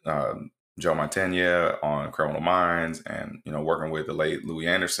working with Joe Mantegna on Criminal Minds, and working with the late Louis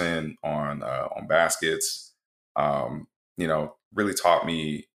Anderson on Baskets, really taught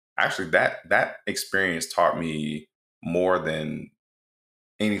me. Actually, that experience taught me more than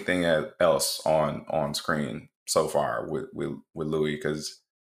anything else on screen so far with Louis, because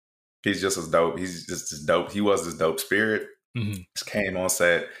he's just as dope. He's just as dope. He was this dope spirit. Hmm. Just came on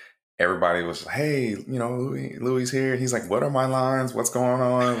set. Everybody was, hey, Louis here. He's like, what are my lines? What's going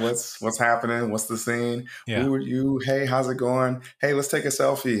on? What's happening? What's the scene? Yeah. Who are you? Hey, how's it going? Hey, let's take a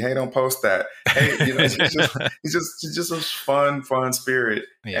selfie. Hey, don't post that. Hey, he's just a fun spirit.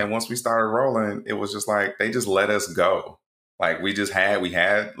 Yeah. And once we started rolling, it was just like they just let us go. Like we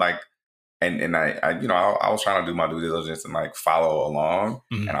had like, and I was trying to do my due diligence and like follow along,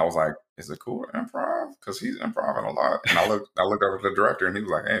 Mhm. and I was like, is it cool to improv? Because he's improving a lot. And I looked over at the director, and he was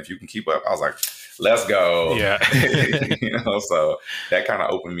like, hey, if you can keep up. I was like, let's go. Yeah. So that kind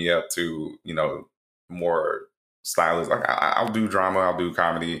of opened me up to more stylists. Like I'll do drama, I'll do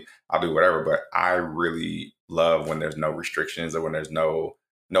comedy, I'll do whatever, but I really love when there's no restrictions, or when there's no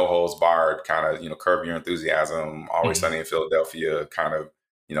holds barred, kind of Curb Your Enthusiasm, Always Mhm. Sunny in Philadelphia kind of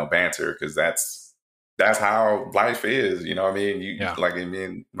banter, because that's how life is. You know what I mean? Yeah. Like me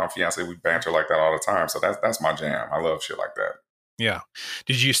and my fiance, we banter like that all the time. So that's my jam. I love shit like that. Yeah.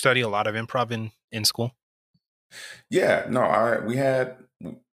 Did you study a lot of improv in school? Yeah, no, we had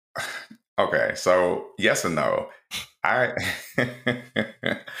okay, so yes and no. I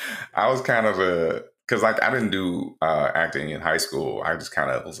I was kind of a because like I didn't do acting in high school. I just kind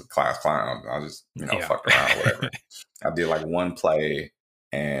of was a class clown. I just Yeah. fucked around or whatever. I did like one play,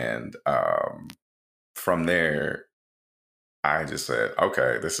 and from there I just said,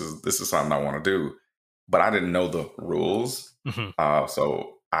 okay, this is something I want to do, but I didn't know the rules. Mhm.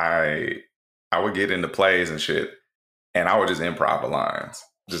 So I would get into plays and shit, and I would just improv the lines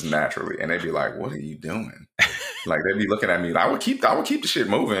just naturally, and they'd be like, "What are you doing?" Like they'd be looking at me. I would keep the shit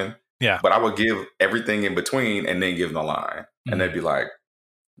moving, Yeah. but I would give everything in between and then give them a line, and Mhm. they'd be like,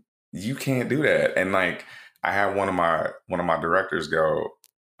 "You can't do that." And like I had one of my directors go,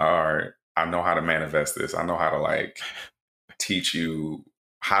 "All right, I know how to manifest this. I know how to like teach you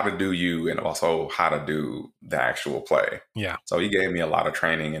how to do you, and also how to do the actual play." Yeah. So he gave me a lot of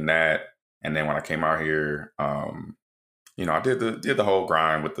training in that. And then when I came out here, I did the whole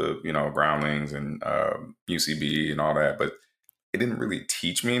grind with the groundlings and UCB and all that, but it didn't really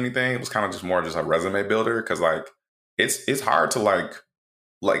teach me anything. It was kind of just more just a resume builder, because like it's hard to like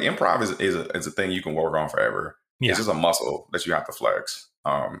improv is a thing you can work on forever. Yeah. It's just a muscle that you have to flex.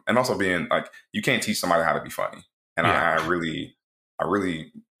 And also being like, you can't teach somebody how to be funny. And Yeah. I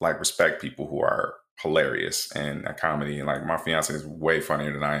really like respect people who are hilarious and at comedy. And like my fiance is way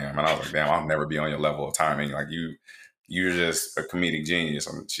funnier than I am. And I was like, damn, I'll never be on your level of timing. Like you're just a comedic genius.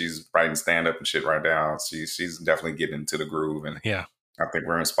 I mean, she's writing stand up and shit right now. She's definitely getting into the groove, and Yeah. I think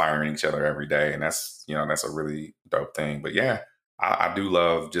we're inspiring each other every day, and that's a really dope thing. But yeah, I do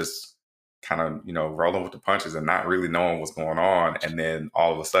love just kind of rolling with the punches and not really knowing what's going on, and then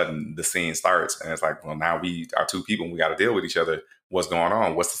all of a sudden the scene starts, and it's like, well, now we are two people, and we got to deal with each other. What's going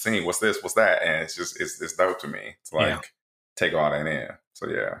on? What's the scene? What's this? What's that? And it's dope to me. It's Yeah. like take all that in. So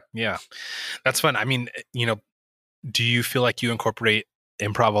yeah. Yeah. That's fun. I mean, do you feel like you incorporate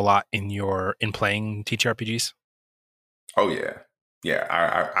improv a lot in playing TTRPGs? Oh yeah, yeah.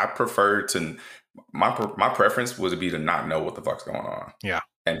 I prefer to my preference would be to not know what the fuck's going on. Yeah.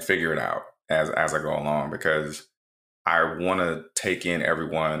 And figure it out. as I go along, because I want to take in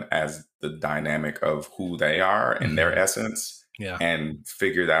everyone as the dynamic of who they are and their essence, Yeah. and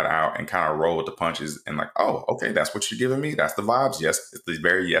figure that out and kind of roll with the punches and like, oh, okay, that's what you're giving me. That's the vibes. Yes, it's the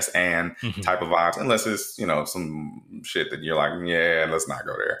very yes and type of vibes, unless it's, some shit that you're like, yeah, let's not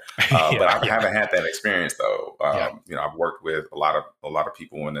go there. But I haven't had that experience though. I've worked with a lot of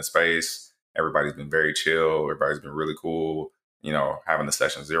people in this space. Everybody's been very chill. Everybody's been really cool. Having the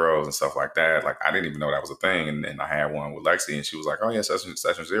session zeros and stuff like that. Like, I didn't even know that was a thing. And I had one with Lexi, and she was like, oh yeah,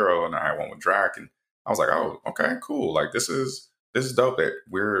 session zero. And I had one with Drac, and I was like, oh, okay, cool. Like, this is dope that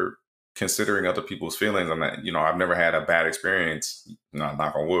we're considering other people's feelings. And that, I've never had a bad experience,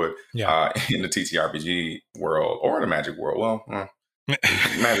 knock on wood, in the TTRPG world or the Magic world. Well,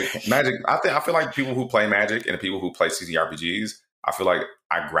 Magic. I feel like people who play Magic and the people who play TTRPGs, I feel like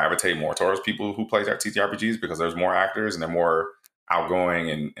I gravitate more towards people who play TTRPGs because there's more actors and they're more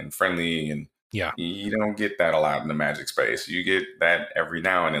outgoing and friendly, and you don't get that a lot in the Magic space. You get that every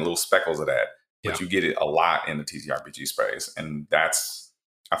now and then, little speckles of that, but you get it a lot in the TTRPG space, and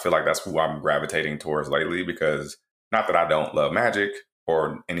I feel like that's who I'm gravitating towards lately. Because not that I don't love Magic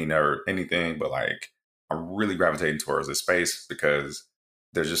or any nerd anything, but like, I'm really gravitating towards this space because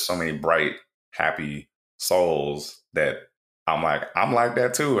there's just so many bright, happy souls that I'm like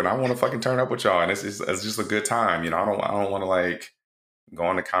that too, and I want to fucking turn up with y'all, and it's just a good time. I don't want to like go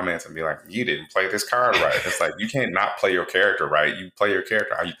in the comments and be like, you didn't play this card right. It's like, you can't not play your character right. You play your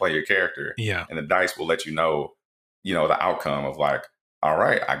character how you play your character, and the dice will let you know the outcome of like, all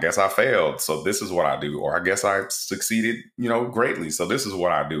right, I guess I failed, so this is what I do, or I guess I succeeded, greatly, so this is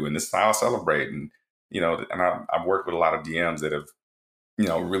what I do, and this is how I celebrate. And and I've worked with a lot of DMs that have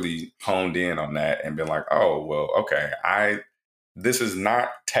really honed in on that and been like, oh, well, okay, this is not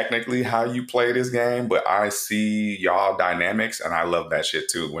technically how you play this game, but I see y'all dynamics, and I love that shit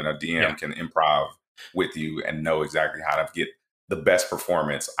too. When a DM can improv with you and know exactly how to get the best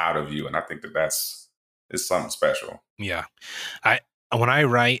performance out of you, and I think that's something special. Yeah, when I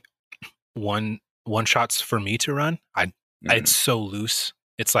write one shots for me to run, it's so loose.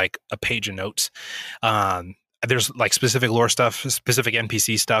 It's like a page of notes. There's like specific lore stuff, specific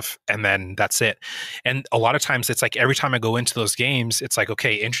NPC stuff, and then that's it. And a lot of times it's like every time I go into those games, it's like,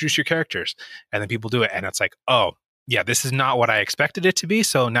 okay, introduce your characters. And then people do it. And it's like, oh, yeah, this is not what I expected it to be.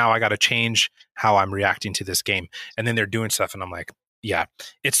 So now I got to change how I'm reacting to this game. And then they're doing stuff. And I'm like, yeah,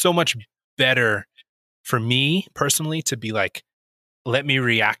 it's so much better for me personally to be like, let me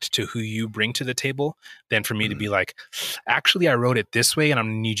react to who you bring to the table than for me to be like, actually, I wrote it this way and I'm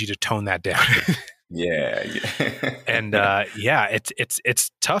going to need you to tone that down. Yeah. And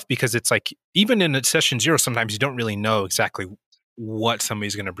it's tough because it's like, even in a session zero, sometimes you don't really know exactly what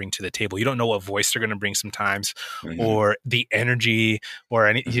somebody's going to bring to the table. You don't know what voice they're going to bring sometimes, or the energy or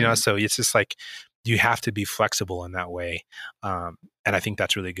any, so it's just like, you have to be flexible in that way. And I think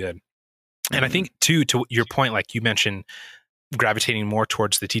that's really good. And I think too, to your point, like you mentioned, gravitating more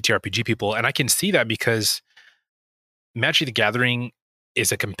towards the TTRPG people. And I can see that because Magic the Gathering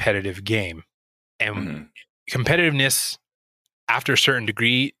is a competitive game. And competitiveness, after a certain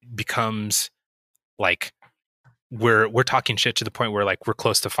degree, becomes like we're talking shit to the point where like we're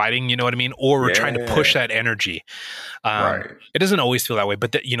close to fighting, you know what I mean? Or we're trying to push that energy. It doesn't always feel that way,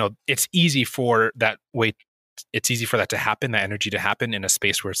 but it's easy for that way. It's easy for that to happen, that energy to happen in a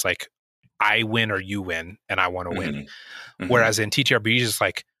space where it's like, I win or you win, and I want to win. Whereas in TTRPGs, it's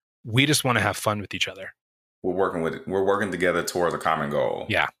like, we just want to have fun with each other. We're working together towards a common goal.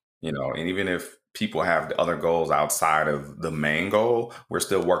 Yeah. And even if people have other goals outside of the main goal, we're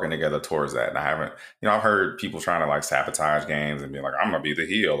still working together towards that. And I haven't, I've heard people trying to like sabotage games and be like, I'm going to be the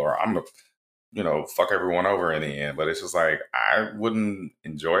heel, or I'm going to, fuck everyone over in the end. But it's just like, I wouldn't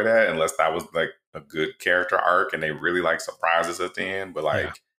enjoy that unless that was like a good character arc and they really like surprise us at the end. But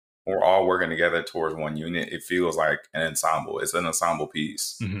like, we're all working together towards one unit. It feels like an ensemble. It's an ensemble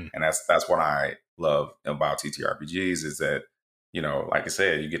piece. And that's what I love about TTRPGs, is that, like I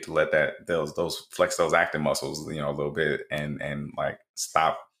said, you get to let those flex those acting muscles, a little bit, and like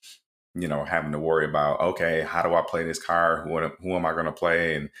stop, having to worry about, okay, how do I play this card? Who am I going to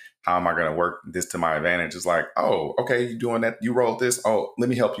play? And how am I going to work this to my advantage? It's like, oh, okay, you doing that? You rolled this. Oh, let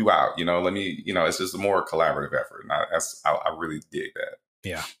me help you out. Let me, it's just a more collaborative effort. And I really dig that.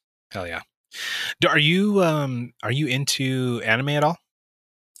 Yeah. Hell yeah. Are you into anime at all?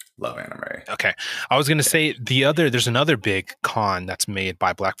 Love anime. Okay. I was going to say there's another big con that's made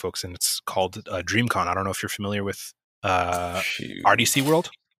by Black folks, and it's called DreamCon. I don't know if you're familiar with RDC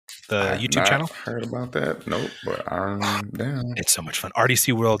World, the YouTube channel. Heard about that? Nope. But I'm down. It's so much fun.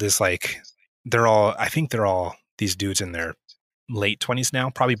 RDC World is like, I think they're all these dudes in their late 20s now,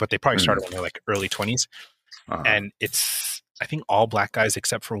 probably, but they probably started when they're like early 20s. And it's, I think, all black guys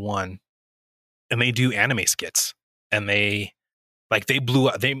except for one. And they do anime skits. And they blew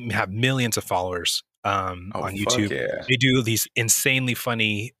up. They have millions of followers on YouTube. Yeah. They do these insanely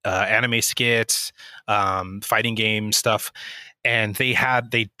funny anime skits, fighting game stuff. And they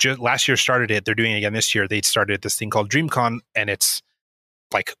just last year started it. They're doing it again this year. They started this thing called DreamCon, and it's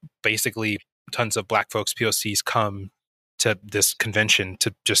like basically tons of black folks, POCs, come to this convention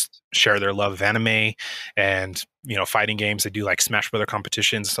to just share their love of anime and, you know, fighting games. They do like Smash Brother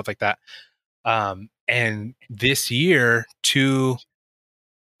competitions and stuff like that. And this year, 2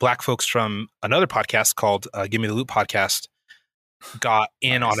 black folks from another podcast called Give Me the Loot podcast got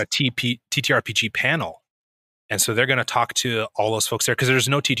in on a TTRPG panel. And so they're going to talk to all those folks there because there's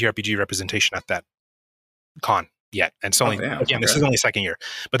no TTRPG representation at that con yet. And so this is only second year,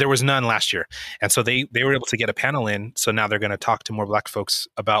 but there was none last year. And so they were able to get a panel in. So now they're going to talk to more black folks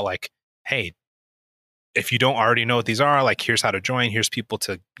about like, hey, if you don't already know what these are, like, here's how to join. Here's people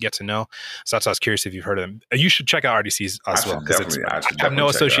to get to know. So that's why I was curious if you've heard of them. You should check out RDCs as well, because I have no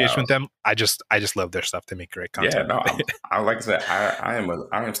association with them. I just love their stuff. They make great content. Yeah, no, I like I said, I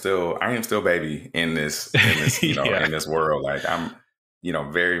am still baby in this you know, in this world. Like, I'm, you know,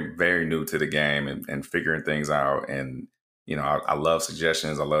 very, very new to the game and figuring things out. And, you know, I love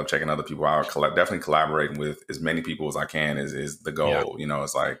suggestions. I love checking other people out. Definitely collaborating with as many people as I can is the goal. Yeah. You know,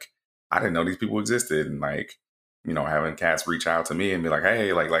 it's like, I didn't know these people existed, and like, you know, having cats reach out to me and be like,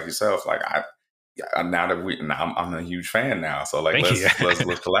 hey, like yourself, like I'm a huge fan now. So like,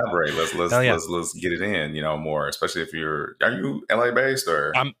 let's collaborate. Let's get it in, you know, more, especially if are you LA based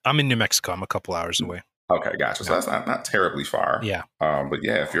or? I'm in New Mexico. I'm a couple hours away. Okay. Gotcha. So that's not terribly far. Yeah. But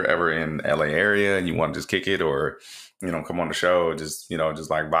yeah, if you're ever in LA area and you want to just kick it or, you know, come on the show, just, you know, just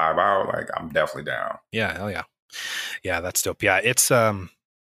like vibe out, like, I'm definitely down. Yeah. Hell yeah. Yeah. That's dope. Yeah. It's,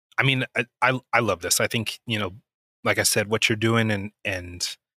 I mean, I love this. I think, you know, like I said, what you're doing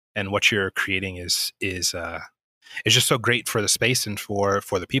and what you're creating is just so great for the space and for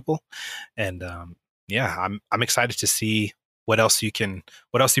the people. And yeah, I'm excited to see what else you bring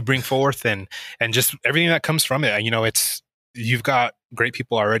forth and just everything that comes from it. You know, you've got great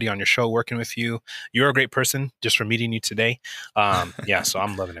people already on your show working with you. You're a great person just from meeting you today. Yeah, so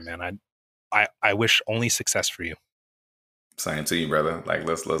I'm loving it, man. I wish only success for you. Same to you, brother. Like,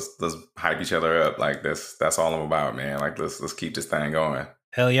 let's hype each other up. Like, that's all I'm about, man. Like, let's keep this thing going.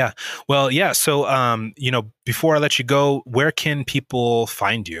 Hell yeah. Well, yeah. So, you know, before I let you go, where can people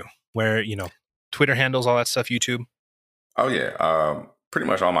find you? Where, you know, Twitter handles, all that stuff, YouTube? Oh yeah. Pretty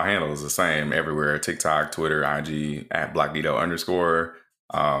much all my handles the same everywhere. TikTok, Twitter, IG at @BlackDito_.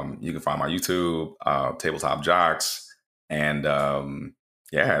 You can find my YouTube, Tabletop Jocks, and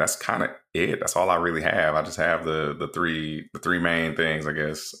yeah, that's kind of it. That's all I really have. I just have the three main things, I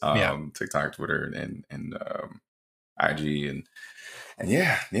guess. TikTok, Twitter, and IG, and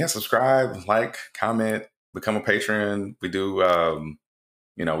yeah, subscribe, like, comment, become a patron. We do,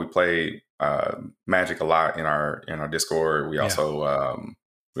 you know, we play Magic a lot in our Discord. We also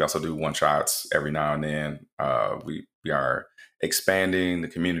do one shots every now and then. We are expanding. The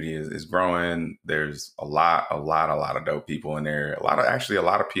community is growing. There's a lot of dope people in there. A lot of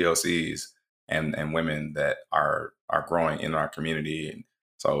POCs and women that are growing in our community. And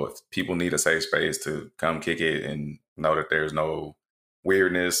so if people need a safe space to come kick it and know that there's no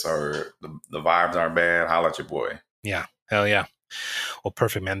weirdness or the vibes aren't bad, holla at your boy. Yeah. Hell yeah. Well,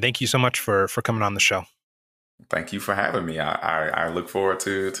 perfect, man. Thank you so much for coming on the show. Thank you for having me. I look forward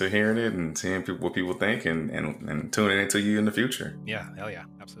to hearing it and seeing what people think and tuning into you in the future. Yeah, hell yeah,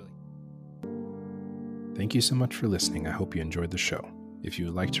 absolutely. Thank you so much for listening. I hope you enjoyed the show. If you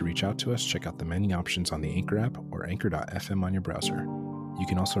would like to reach out to us, check out the many options on the Anchor app or anchor.fm on your browser. You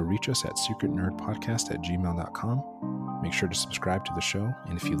can also reach us at secretnerdpodcast@gmail.com. Make sure to subscribe to the show,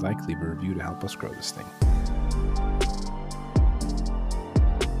 and if you'd like, leave a review to help us grow this thing.